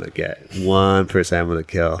person I want to get. One person I'm going to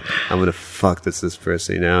kill. I'm going to fuck this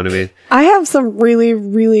person. You know what I mean? I have some really,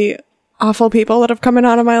 really awful people that have come in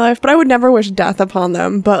out of my life, but I would never wish death upon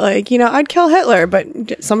them. But like, you know, I'd kill Hitler, but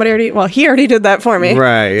he already did that for me.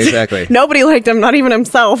 Right, exactly. Nobody liked him, not even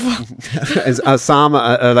himself. As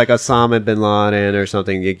Osama bin Laden or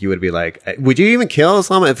something, you would be like, would you even kill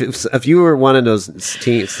Osama if you were one of those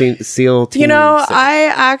SEAL teams? You know,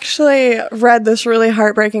 I actually read this really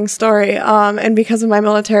heartbreaking story, and because of my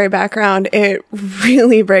military background, it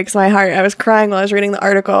really breaks my heart. I was crying while I was reading the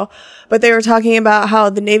article. But they were talking about how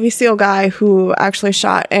the Navy SEAL guy who actually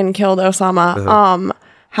shot and killed Osama,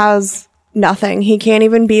 has nothing. He can't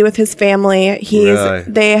even be with his family.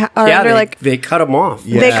 They cut him off.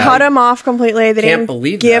 Yeah. They cut him off completely. They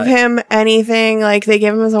didn't give him anything. Like they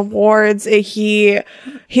gave him his awards. He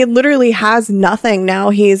literally has nothing now.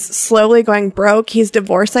 He's slowly going broke. He's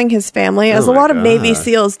divorcing his family, as a lot of Navy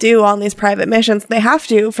SEALs do on these private missions. They have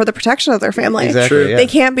to for the protection of their family. Exactly, yeah. They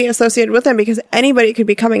can't be associated with him because anybody could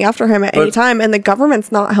be coming after him at any time, and the government's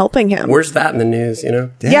not helping him. Where's that in the news? You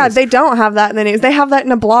know? Yeah, they don't have that in the news. They have that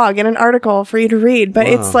in a blog, in an article for you to read. But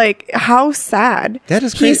it's like, how sad. That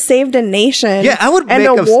is crazy. He saved a nation. Yeah, I would make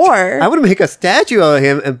a war. I would make a statue of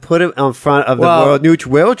him and put him in front of the World Trade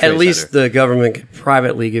Center. At least the government could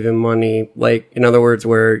privately give him money. Like, in other words,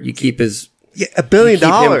 where you keep his... Yeah, $1 billion. Keep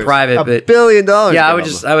him private, $1 billion. Yeah,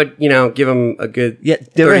 I would, give him a good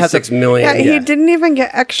 $36 million. Yeah, he didn't even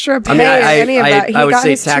get extra pay or any of that. He got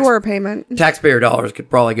his tour payment. Taxpayer dollars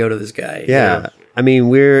could probably go to this guy. Yeah. You know? I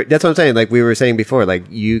mean, that's what I'm saying. Like we were saying before, like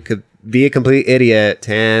you could be a complete idiot,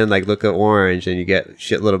 look at Orange, and you get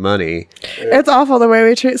shitload of money. It's awful the way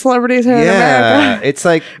we treat celebrities here in America. It's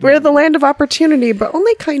like we're the land of opportunity, but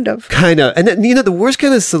only kind of. And then, the worst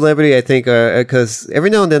kind of celebrity, I think, because every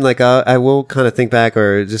now and then, like I will kind of think back,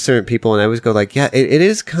 or just certain people, and I always go like, yeah, it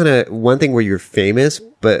is kind of one thing where you're famous,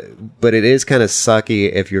 but it is kind of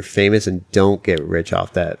sucky if you're famous and don't get rich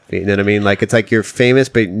off that. You know what I mean? Like it's like you're famous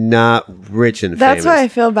but not rich and famous. That's why I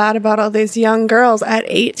feel bad about all these young girls at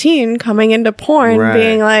 18 coming into porn,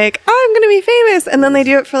 being like, oh, I'm going to be famous, and then they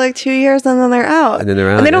do it for like 2 years, and then they're out.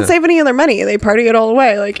 And they don't save any of their money. They party it all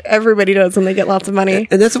away, like everybody does when they get lots of money.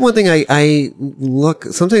 And that's the one thing I look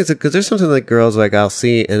sometimes, because there's something like girls like I'll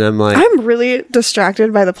see, and I'm like, I'm really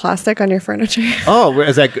distracted by the plastic on your furniture. Oh,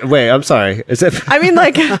 is that? Wait, I'm sorry. Is it? I mean,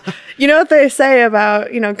 like. You know what they say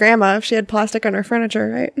about, grandma, if she had plastic on her furniture,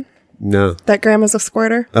 right? No. That grandma's a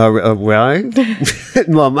squirter. Really?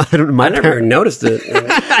 Well, I never noticed it.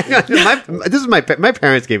 My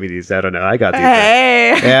parents gave me these. I don't know. I got these.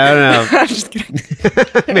 Hey. Yeah, I don't know. I'm just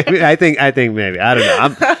kidding. Maybe, I think maybe. I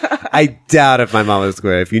don't know. I doubt if my mom was a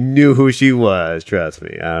squirter. If you knew who she was, trust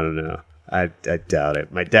me. I don't know. I doubt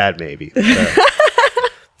it. My dad maybe.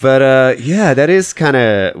 But yeah, that is kind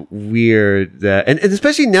of weird. And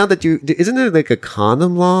especially now that isn't there like a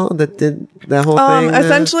condom law that did that whole thing?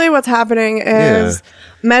 Essentially, what's happening is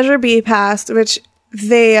Measure B passed, which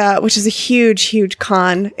is a huge, huge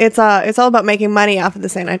con. It's all about making money off of the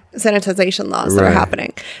sanitization laws that are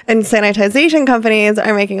happening, and sanitization companies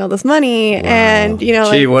are making all this money. Wow. And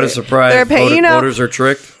gee, what a surprise! They're paying, voters are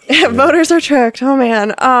tricked. Voters are tricked. Oh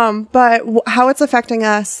man. But how it's affecting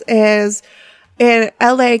us is, in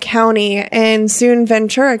LA County and soon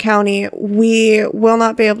Ventura County, we will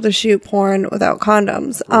not be able to shoot porn without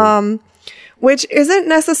condoms. Which isn't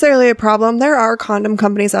necessarily a problem. There are condom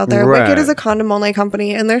companies out there. Right. Wicked is a condom only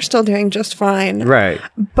company, and they're still doing just fine. Right.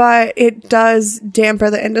 But it does damper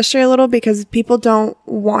the industry a little because people don't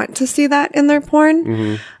want to see that in their porn.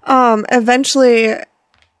 Mm-hmm. Eventually,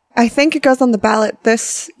 I think it goes on the ballot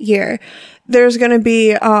this year. There's going to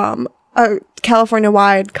be a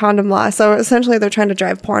California-wide condom law. So essentially, they're trying to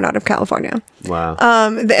drive porn out of California. Wow.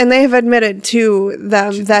 And they have admitted to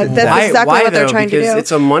them that that's exactly what they're trying to do. Because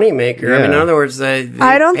it's a moneymaker. Yeah. I mean, in other words, they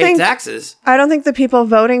pay taxes. I don't think the people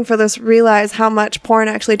voting for this realize how much porn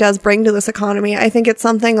actually does bring to this economy. I think it's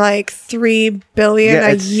something like $3 billion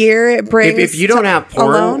a year it brings. If you don't have porn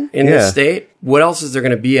alone in this state, what else is there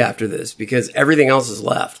going to be after this? Because everything else is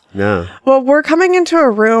left. No. Well, we're coming into a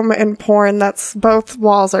room in porn that's both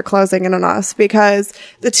walls are closing in on us because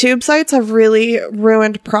the tube sites have really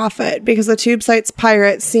ruined profit because the tube sites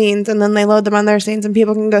pirate scenes and then they load them on their scenes and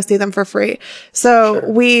people can go see them for free. So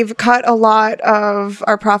we've cut a lot of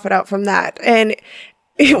our profit out from that. And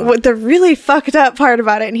the really fucked up part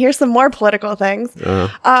about it, and here's some more political things.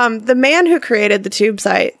 The man who created the tube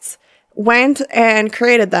sites went and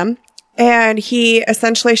created them, And he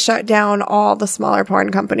essentially shut down all the smaller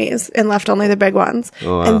porn companies and left only the big ones.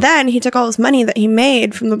 Oh, wow. And then he took all his money that he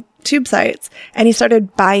made from the tube sites and he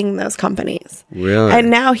started buying those companies. Really? And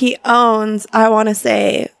now he owns, I want to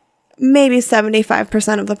say, maybe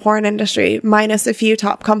 75% of the porn industry, minus a few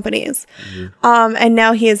top companies. Mm-hmm. And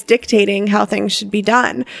now he is dictating how things should be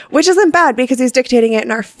done, which isn't bad because he's dictating it in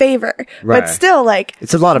our favor. Right. But still, like,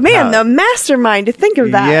 it's a lot of man, the mastermind to think of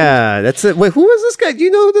that. Yeah, that's it. Wait, who is this guy? Do you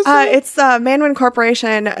know who this is? It's Manwin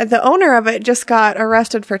Corporation. The owner of it just got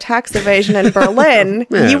arrested for tax evasion in Berlin.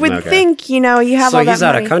 You would think, you have all that money. So he's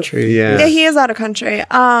out of country. Yeah, he is out of country.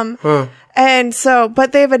 And so,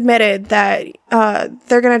 but they've admitted that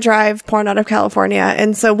they're going to drive porn out of California.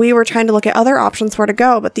 And so we were trying to look at other options where to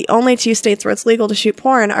go, but the only 2 states where it's legal to shoot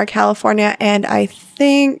porn are California and I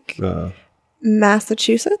think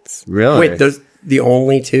Massachusetts. Really? Wait, those the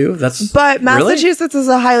only 2? But Massachusetts is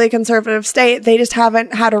a highly conservative state. They just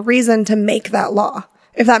haven't had a reason to make that law.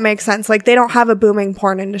 If that makes sense. Like, they don't have a booming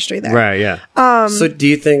porn industry there. Right, yeah. So do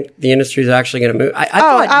you think the industry is actually going to move? I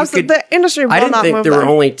thought absolutely. The industry will not move. I didn't think there were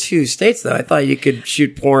only 2 states, though. I thought you could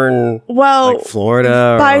shoot porn like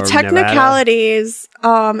Florida by technicalities,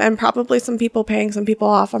 and probably some people paying some people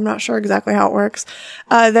off. I'm not sure exactly how it works.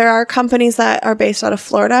 There are companies that are based out of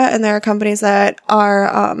Florida, and there are companies that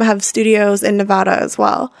are have studios in Nevada as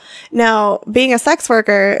well. Now, being a sex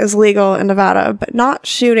worker is legal in Nevada, but not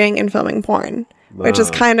shooting and filming porn. Wow. Which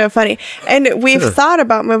is kind of funny. And we've thought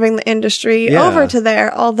about moving the industry over to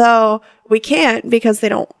there, although we can't because they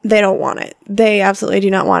don't want it. They absolutely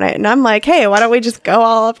do not want it. And I'm like, hey, why don't we just go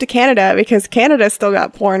all up to Canada? Because Canada's still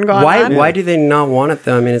got porn going on. Why do they not want it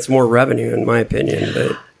though? I mean, it's more revenue in my opinion,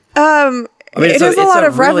 but it is a lot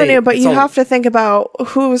of revenue, but you have to think about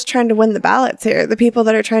who's trying to win the ballots here. The people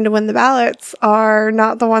that are trying to win the ballots are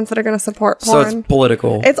not the ones that are going to support porn. So it's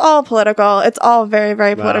political. It's all political. It's all very,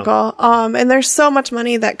 very political. And there's so much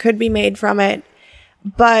money that could be made from it.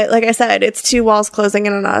 But like I said, it's 2 walls closing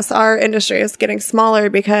in on us. Our industry is getting smaller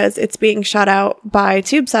because it's being shut out by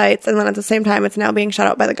tube sites. And then at the same time, it's now being shut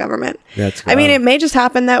out by the government. I mean, it may just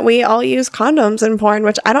happen that we all use condoms in porn,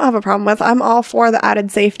 which I don't have a problem with. I'm all for the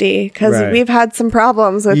added safety because we've had some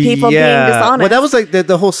problems with people being dishonest. Well, that was like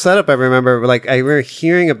the whole setup. I remember, like, I remember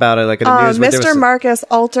hearing about it, like in the news. Mr. Marcus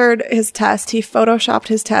altered his test. He photoshopped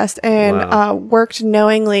his test and worked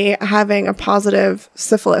knowingly having a positive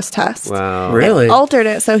syphilis test. Wow. Really? Altered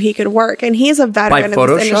it so he could work, and he's a veteran in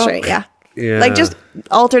this industry. Yeah, like just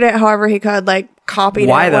altered it however he could, like copied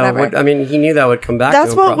why it. Why though? I mean, he knew that would come back.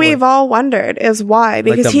 That's to him, what probably. we've all wondered is why,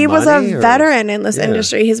 because like he was a money, veteran in this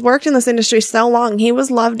industry. He's worked in this industry so long. He was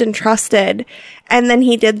loved and trusted, and then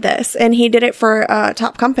he did this, and he did it for a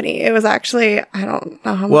top company. It was actually, I don't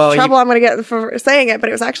know how much trouble I'm going to get for saying it, but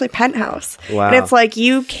it was actually Penthouse. Wow. And it's like,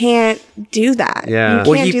 you can't do that. Yeah.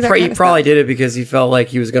 He probably did it because he felt like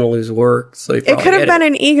he was going to lose work. So it could have been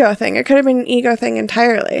an ego thing. It could have been an ego thing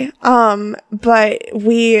entirely. But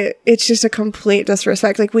it's just a complete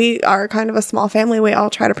disrespect. Like, we are kind of a small family. We all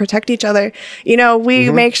try to protect each other.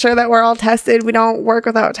 We make sure that we're all tested. We don't work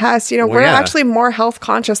without tests. We're actually more health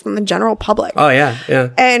conscious than the general public. Oh, yeah.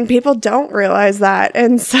 And people don't realize that.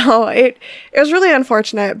 And so it was really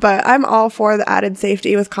unfortunate, but I'm all for the added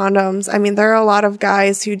safety with condoms. I mean, there are a lot of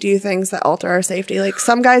guys who do things that alter our safety. Like,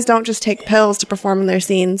 some guys don't just take pills to perform in their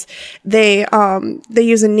scenes. They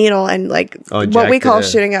use a needle and what we call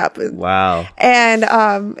shooting up. Wow. And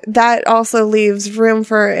that also leaves room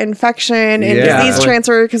for infection and disease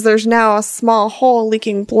transfer because there's now a small hole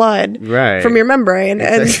leaking blood from your membrane.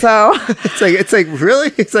 So it's like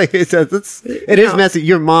really, it is messy.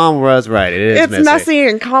 Your mom was right. It's messy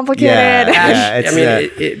and complicated.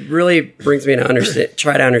 It really brings me to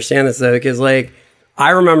try to understand this though, because like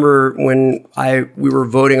I remember when we were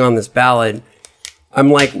voting on this ballot,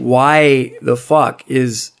 I'm like, why the fuck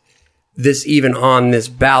is this even on this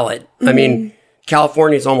ballot? Mm-hmm. I mean,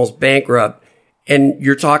 California's almost bankrupt, and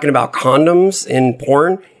you're talking about condoms in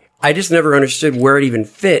porn. I just never understood where it even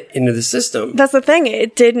fit into the system. That's the thing.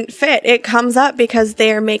 It didn't fit. It comes up because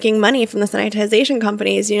they are making money from the sanitization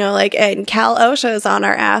companies, and Cal OSHA is on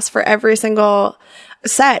our ass for every single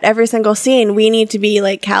set, every single scene. We need to be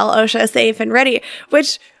like Cal OSHA safe and ready,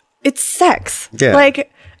 which it's sex. Yeah.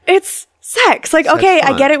 Like, it's sex. Like, okay,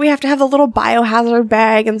 I get it. We have to have a little biohazard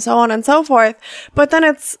bag and so on and so forth. But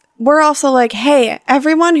then we're also like, hey,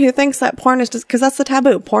 everyone who thinks that porn is just, because that's the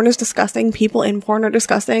taboo. Porn is disgusting. People in porn are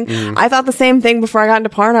disgusting. Mm. I thought the same thing before I got into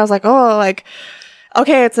porn. I was like,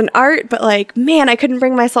 okay, it's an art, but like, man, I couldn't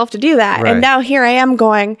bring myself to do that. Right. And now here I am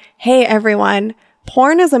going, hey, everyone,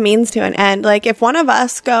 porn is a means to an end. Like if one of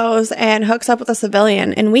us goes and hooks up with a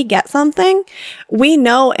civilian and we get something, we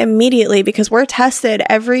know immediately because we're tested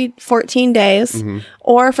every 14 days,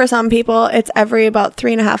 or for some people, it's every about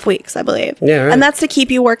 3.5 weeks, I believe. Yeah, right. And that's to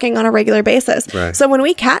keep you working on a regular basis. Right. So when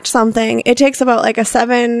we catch something, it takes about like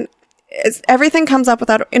everything comes up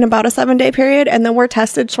in about a 7-day period, and then we're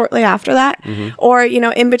tested shortly after that, or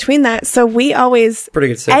in between that. So we always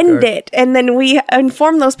end it, and then we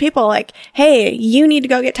inform those people like, "Hey, you need to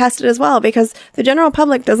go get tested as well," because the general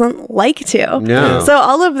public doesn't like to. No. So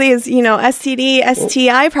all of these, STD,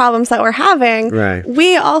 STI problems that we're having, right.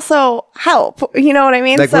 we also help. You know what I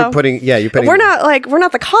mean? Like so we're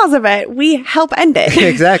not the cause of it. We help end it.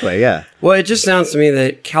 Exactly. Yeah. Well, it just sounds to me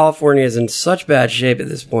that California is in such bad shape at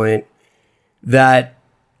this point that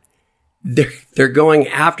they're going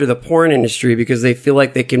after the porn industry because they feel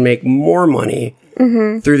like they can make more money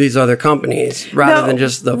through these other companies rather than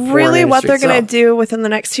just the porn really what they're industry going to do within the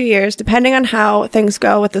next 2 years, depending on how things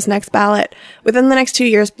go with this next ballot, within the next 2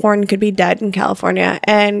 years, porn could be dead in California,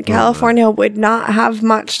 and California would not have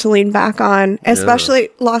much to lean back on, especially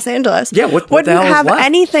Los Angeles. Yeah, what wouldn't the hell is have left?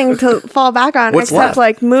 anything to fall back on What's except left?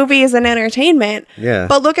 like movies and entertainment. Yeah.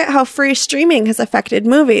 But look at how free streaming has affected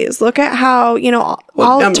movies. Look at how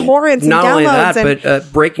all torrents and not downloads only that, and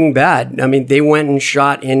but Breaking Bad. I mean, they went and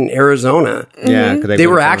shot in Arizona. Yeah. 'Cause They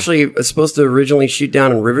were actually supposed to originally shoot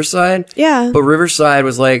down in Riverside. Yeah. But Riverside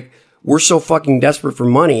was like, we're so fucking desperate for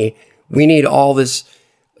money. We need all this,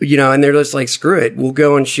 and they're just like, screw it. We'll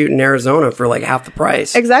go and shoot in Arizona for like half the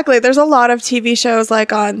price. Exactly. There's a lot of TV shows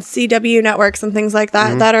like on CW networks and things like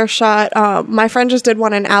that that are shot. My friend just did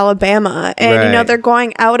one in Alabama, and Right. they're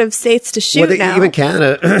going out of states to shoot now. Even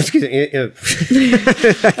Canada. Excuse me.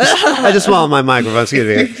 I just swallowed my microphone.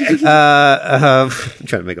 Excuse me. I'm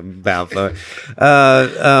trying to make a bow flow.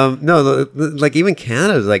 No, like even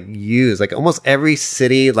Canada's like used. Like almost every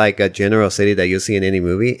city, like a general city that you'll see in any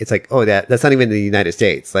movie, it's like, oh, that's not even the United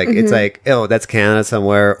States. Like it's like, oh, that's Canada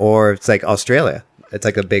somewhere, or it's like Australia. It's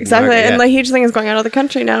like a big Exactly. market. And Yeah. the huge thing is going out of the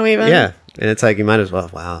country now, even. Yeah. And it's like, you might as well.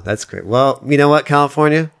 Wow, that's great. Well, you know what,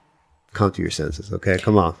 California? Come to your senses, okay?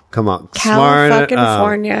 Come on.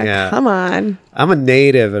 California. Yeah. Come on. I'm a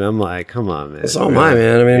native, and I'm like, come on, man. So am I,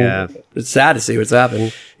 man. I mean, Yeah. it's sad to see what's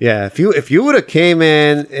happened. Yeah, if you would have came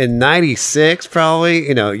in '96, probably,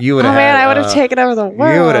 you would have. Oh, man, I would have taken over the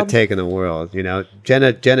world. You would have taken the world.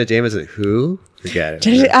 Jenna Jameson. Who? Forget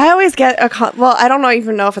it. I always get I don't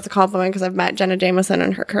even know if it's a compliment because I've met Jenna Jameson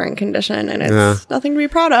in her current condition, and it's nothing to be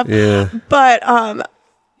proud of. Yeah. But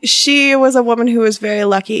she was a woman who was very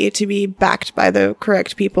lucky to be backed by the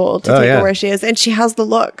correct people to take her where she is. And she has the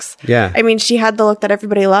looks. Yeah. I mean, she had the look that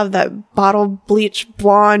everybody loved, that bottle bleach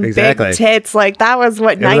blonde, Exactly. big tits. Like that was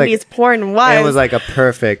what 90s porn was. It was like a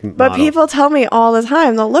perfect But model. people tell me all the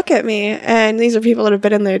time, they'll look at me, and these are people that have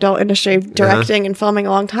been in the adult industry directing and filming a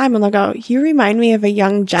long time, and they'll go, "You remind me of a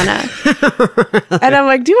young Jenna." And I'm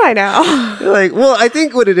like, do I now? Like, well, I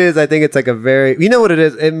think what it is, I think it's like a very, what it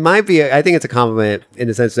is? It might be, I think it's a compliment in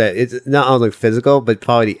the sense that it's not only physical, but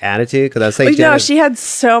probably the attitude. Because I was saying, no, she had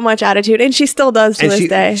so much attitude, and she still does to this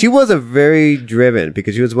day. She was a very driven,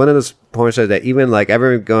 because she was one of those porn stars that even like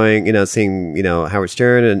everyone going, seeing, Howard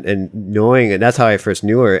Stern and knowing, and that's how I first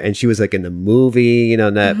knew her. And she was like in the movie,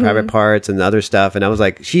 that Private Parts and other stuff. And I was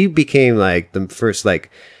like, she became like the first like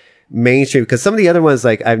mainstream, because some of the other ones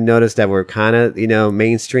like I've noticed that were kind of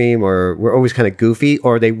mainstream, or were always kind of goofy,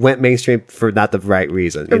 or they went mainstream for not the right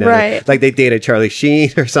reason, right? Like they dated Charlie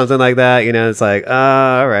Sheen or something like that. It's like,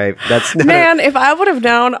 all right, that's not man. If I would have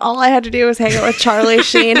known all I had to do was hang out with Charlie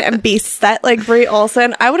Sheen and be set like Brie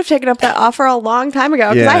Olson, I would have taken up that offer a long time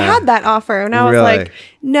ago, because I had that offer, and I was like,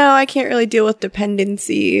 no, I can't really deal with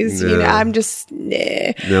dependencies. No. I'm just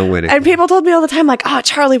nah. No winning. And people told me all the time, like, oh,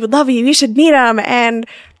 Charlie would love you. You should meet him. And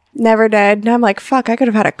never did. And I'm like, fuck, I could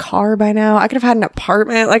have had a car by now. I could have had an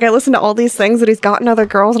apartment. Like, I listened to all these things that he's gotten other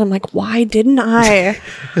girls, and I'm like, why didn't I?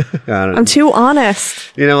 I'm too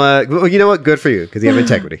honest. You know what? Well, you know what? Good for you, because you have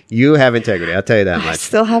integrity. You have integrity. I'll tell you that much. I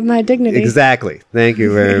still have my dignity. Exactly. Thank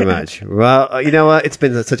you very much. Well, you know what? It's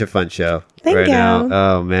been such a fun show. Thank you. Now.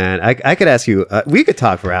 Oh man, I could ask you. We could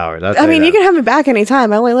talk for hours. I mean, you can have me back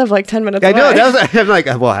anytime. I only live like 10 minutes away. I know. I'm like,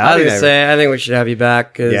 well, how I do was you gonna say, I think we should have you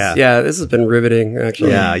back, because this has been riveting. Actually,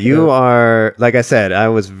 yeah, you are. Like I said, I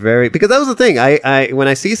was because that was the thing. I when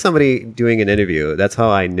I see somebody doing an interview, that's how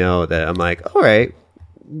I know that I'm like, all right.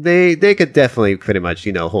 They could definitely pretty much,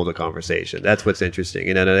 hold a conversation. That's what's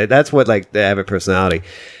interesting. That's what, like, they have a personality.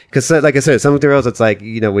 Because, like I said, some girls, it's like,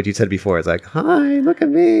 what you said before. It's like, hi, look at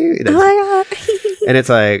me. Oh my God. And it's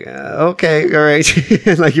like, okay, all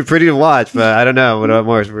right. Like, you're pretty to watch, but I don't know what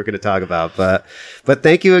more we're going to talk about. But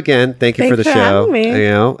thank you again. Thank you for the show. Having me.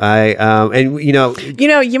 You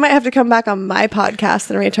know, you might have to come back on my podcast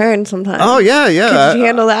and return sometime. Oh yeah. Could you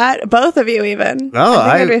handle that? Both of you, even. Oh,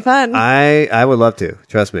 I think it'd be fun. I would love to.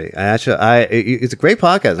 Trust me. It's a great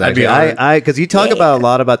podcast. Actually, because you talk about a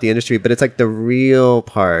lot about the industry, but it's like the real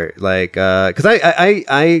part. Like, because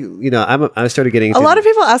I started getting into a lot of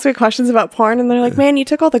people ask me questions about porn, and they're like, "Man, you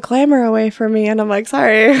took all the glamour away from me," and I'm like,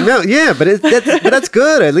 "Sorry." No, yeah, but that's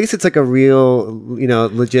good. At least it's like a real,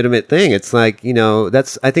 legitimate thing. It's like,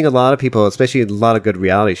 I think a lot of people, especially a lot of good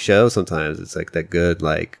reality shows, sometimes it's like that good,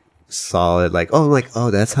 like, solid, like,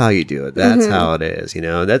 oh, that's how you do it. That's how it is,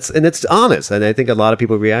 and it's honest. And I think a lot of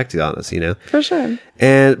people react to honest, For sure.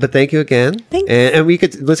 But thank you again. Thanks. And we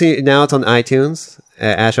could listen, now it's on iTunes,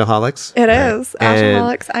 Ashaholics. It is.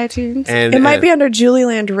 Ashaholics, iTunes. And it might be under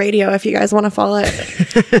Julieland Radio if you guys want to follow it.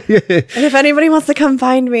 And if anybody wants to come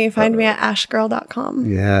find me at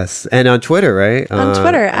ashgirl.com. Yes. And on Twitter, right? On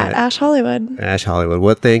Twitter, at Ash Hollywood. Ash Hollywood.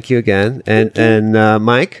 Well, thank you again. And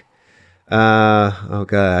Mike? Oh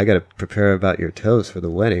god, I gotta prepare about your toast for the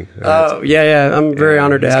wedding. Oh yeah. I'm very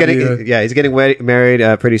honored to have you. Yeah, he's getting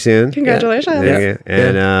married pretty soon. Congratulations! Yeah.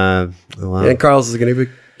 And wow. And Carl's is gonna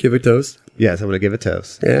give a toast. Yes, I'm gonna give a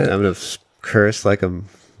toast. Yeah, I'm gonna curse like a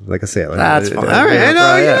sailor. That's fine. All right, I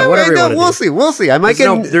know. Yeah, whatever. We'll see. I might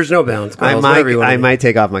there's no bounds. Carl's, I might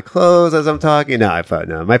take off my clothes as I'm talking. No, my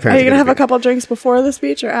parents. Are you gonna have a couple drinks before the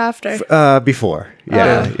speech or after? Before.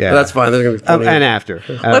 Yeah. Well, that's fine. There's gonna be plenty. And after.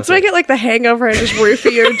 Let's make it like The Hangover and just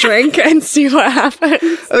roofie your drink and see what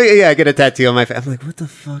happens. Oh yeah. I get a tattoo on my face. I'm like, what the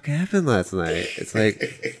fuck happened last night? It's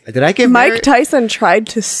like, did I get married? Mike Tyson tried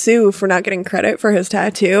to sue for not getting credit for his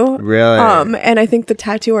tattoo. Really? And I think the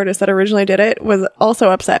tattoo artist that originally did it was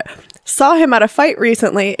also upset. Saw him at a fight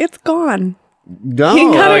recently. It's gone. No, he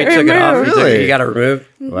got it took removed. it off. Really? You got it removed.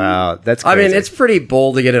 Wow, that's crazy. I mean, it's pretty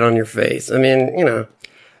bold to get it on your face. I mean, it's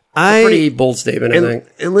a pretty bold statement, I think.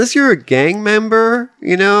 Unless you're a gang member,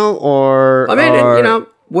 or... I mean,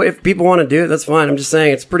 what if people want to do it, that's fine. I'm just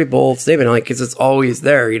saying it's a pretty bold statement, like, because it's always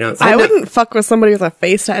there, I wouldn't fuck with somebody with a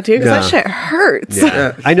face tattoo, because that shit hurts.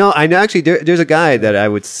 Yeah. I know, actually, there's a guy that I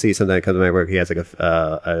would see sometimes come to my work. He has like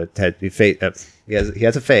a tattoo face. He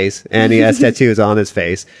has a face, and he has tattoos on his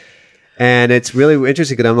face. And it's really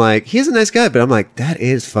interesting, because I'm like, he's a nice guy, but I'm like, that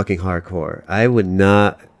is fucking hardcore. I would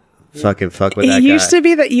not fucking fuck with that guy. It used to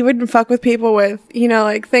be that you wouldn't fuck with people with,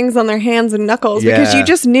 like things on their hands and knuckles because you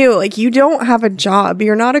just knew, like, you don't have a job.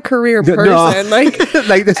 You're not a career person. No. Like,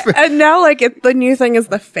 like this. And now, like, the new thing is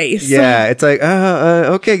the face. Yeah. It's like,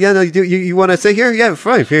 okay. Yeah. No, you want to say here? Yeah,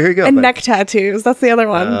 fine. Here you go. And neck tattoos. That's the other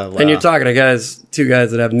one. Wow. And you're talking to two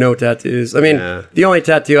guys that have no tattoos. I mean, the only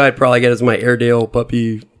tattoo I'd probably get is my Airedale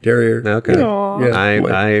puppy terrier. Okay. Yeah,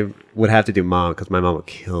 I would have to do mom, because my mom would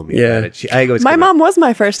kill me. Yeah. My mom was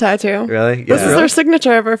my first tattoo. Really? Yeah. This is her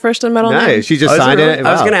signature of her first and middle name. Nice. She just signed it.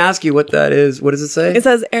 I was going to ask you what that is. What does it say? It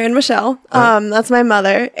says Erin Michelle. That's my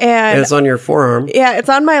mother. And it's on your forearm. Yeah, it's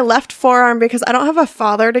on my left forearm because I don't have a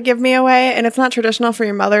father to give me away, and it's not traditional for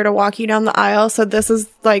your mother to walk you down the aisle. So this is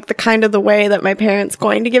like the way that my parents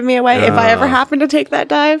going to give me away if I ever happen to take that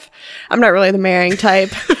dive. I'm not really the marrying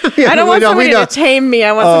type. I don't want somebody to tame me.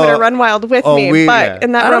 I want somebody to run wild with me. But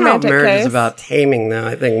in that romantic marriage case, is about taming, though.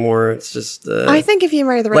 I think more it's just. I think if you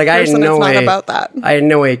marry the right person, it's not about that. I in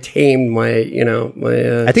no way tamed my.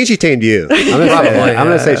 I think she tamed you. I'm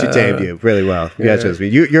gonna say she tamed you really well. Yeah, trust me.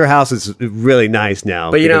 Your house is really nice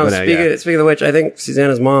now. But speaking of which, I think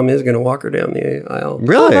Susanna's mom is going to walk her down the aisle.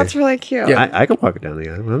 Really? Oh, that's really cute. Yeah, I can walk her down the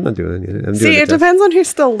aisle. I'm not doing it. See, it depends on who's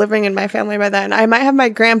still living in my family by then. I might have my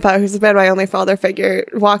grandpa, who's been my only father figure,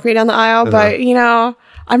 walk me down the aisle, but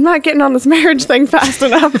I'm not getting on this marriage thing fast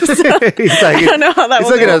enough. So I don't know how that will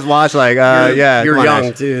go. He's looking at his watch like, you're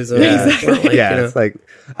young too. So exactly. It's like,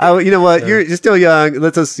 you know what? You're still young.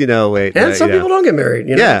 Let's just, wait. And some people don't get married.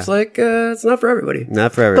 It's like, it's not for everybody.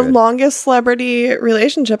 Not for everybody. The longest celebrity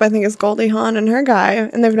relationship, I think, is Goldie Hawn and her guy,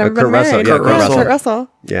 and they've never been married. Kurt Russell.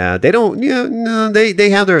 Yeah, they don't, no, they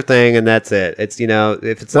have their thing, and that's it. It's,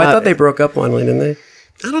 if it's I thought they broke up finally, didn't they?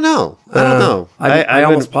 I don't know. I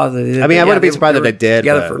almost positive. I mean, I wouldn't be surprised if they did.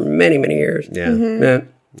 Together for many, many years. Yeah.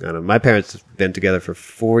 I don't know. My parents have been together for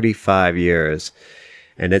 45 years,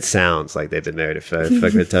 and it sounds like they've been married. If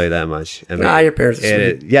I could tell you that much. I mean, your parents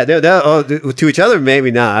are sweet. To each other,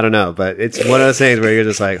 maybe not. I don't know. But it's one of those things where you're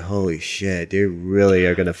just like, holy shit, they really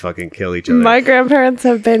are going to fucking kill each other. My grandparents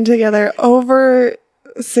have been together over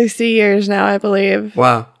 60 years now, I believe.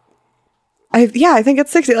 Wow. I think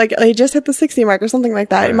it's 60. Like, they just hit the 60 mark or something like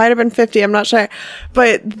that. It might have been 50. I'm not sure.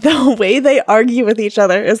 But the way they argue with each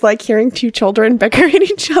other is like hearing two children bicker at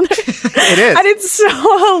each other. It is. And it's so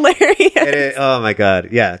hilarious. It is. Oh my God.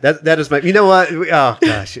 Yeah. That is my, you know what? Oh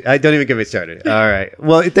gosh. Don't even get me started. All right.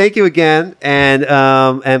 Well, thank you again.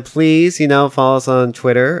 And please, follow us on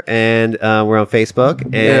Twitter and, we're on Facebook.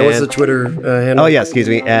 And what's the Twitter handle? Oh yeah. Excuse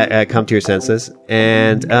me. At Come to Your Senses.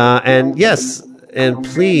 And yes. And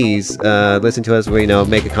please listen to us.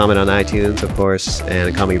 Make a comment on iTunes, of course,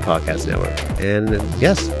 and Comedy Podcast Network. And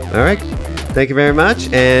yes, all right. Thank you very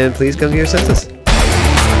much, and please come to your senses.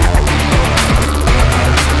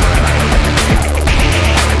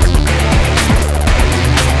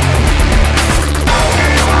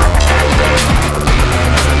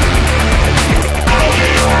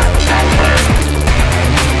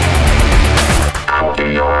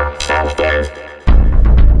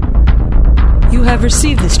 You have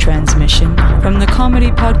received this transmission from the Comedy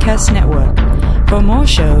Podcast Network. For more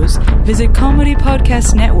shows, visit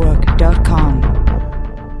comedypodcastnetwork.com.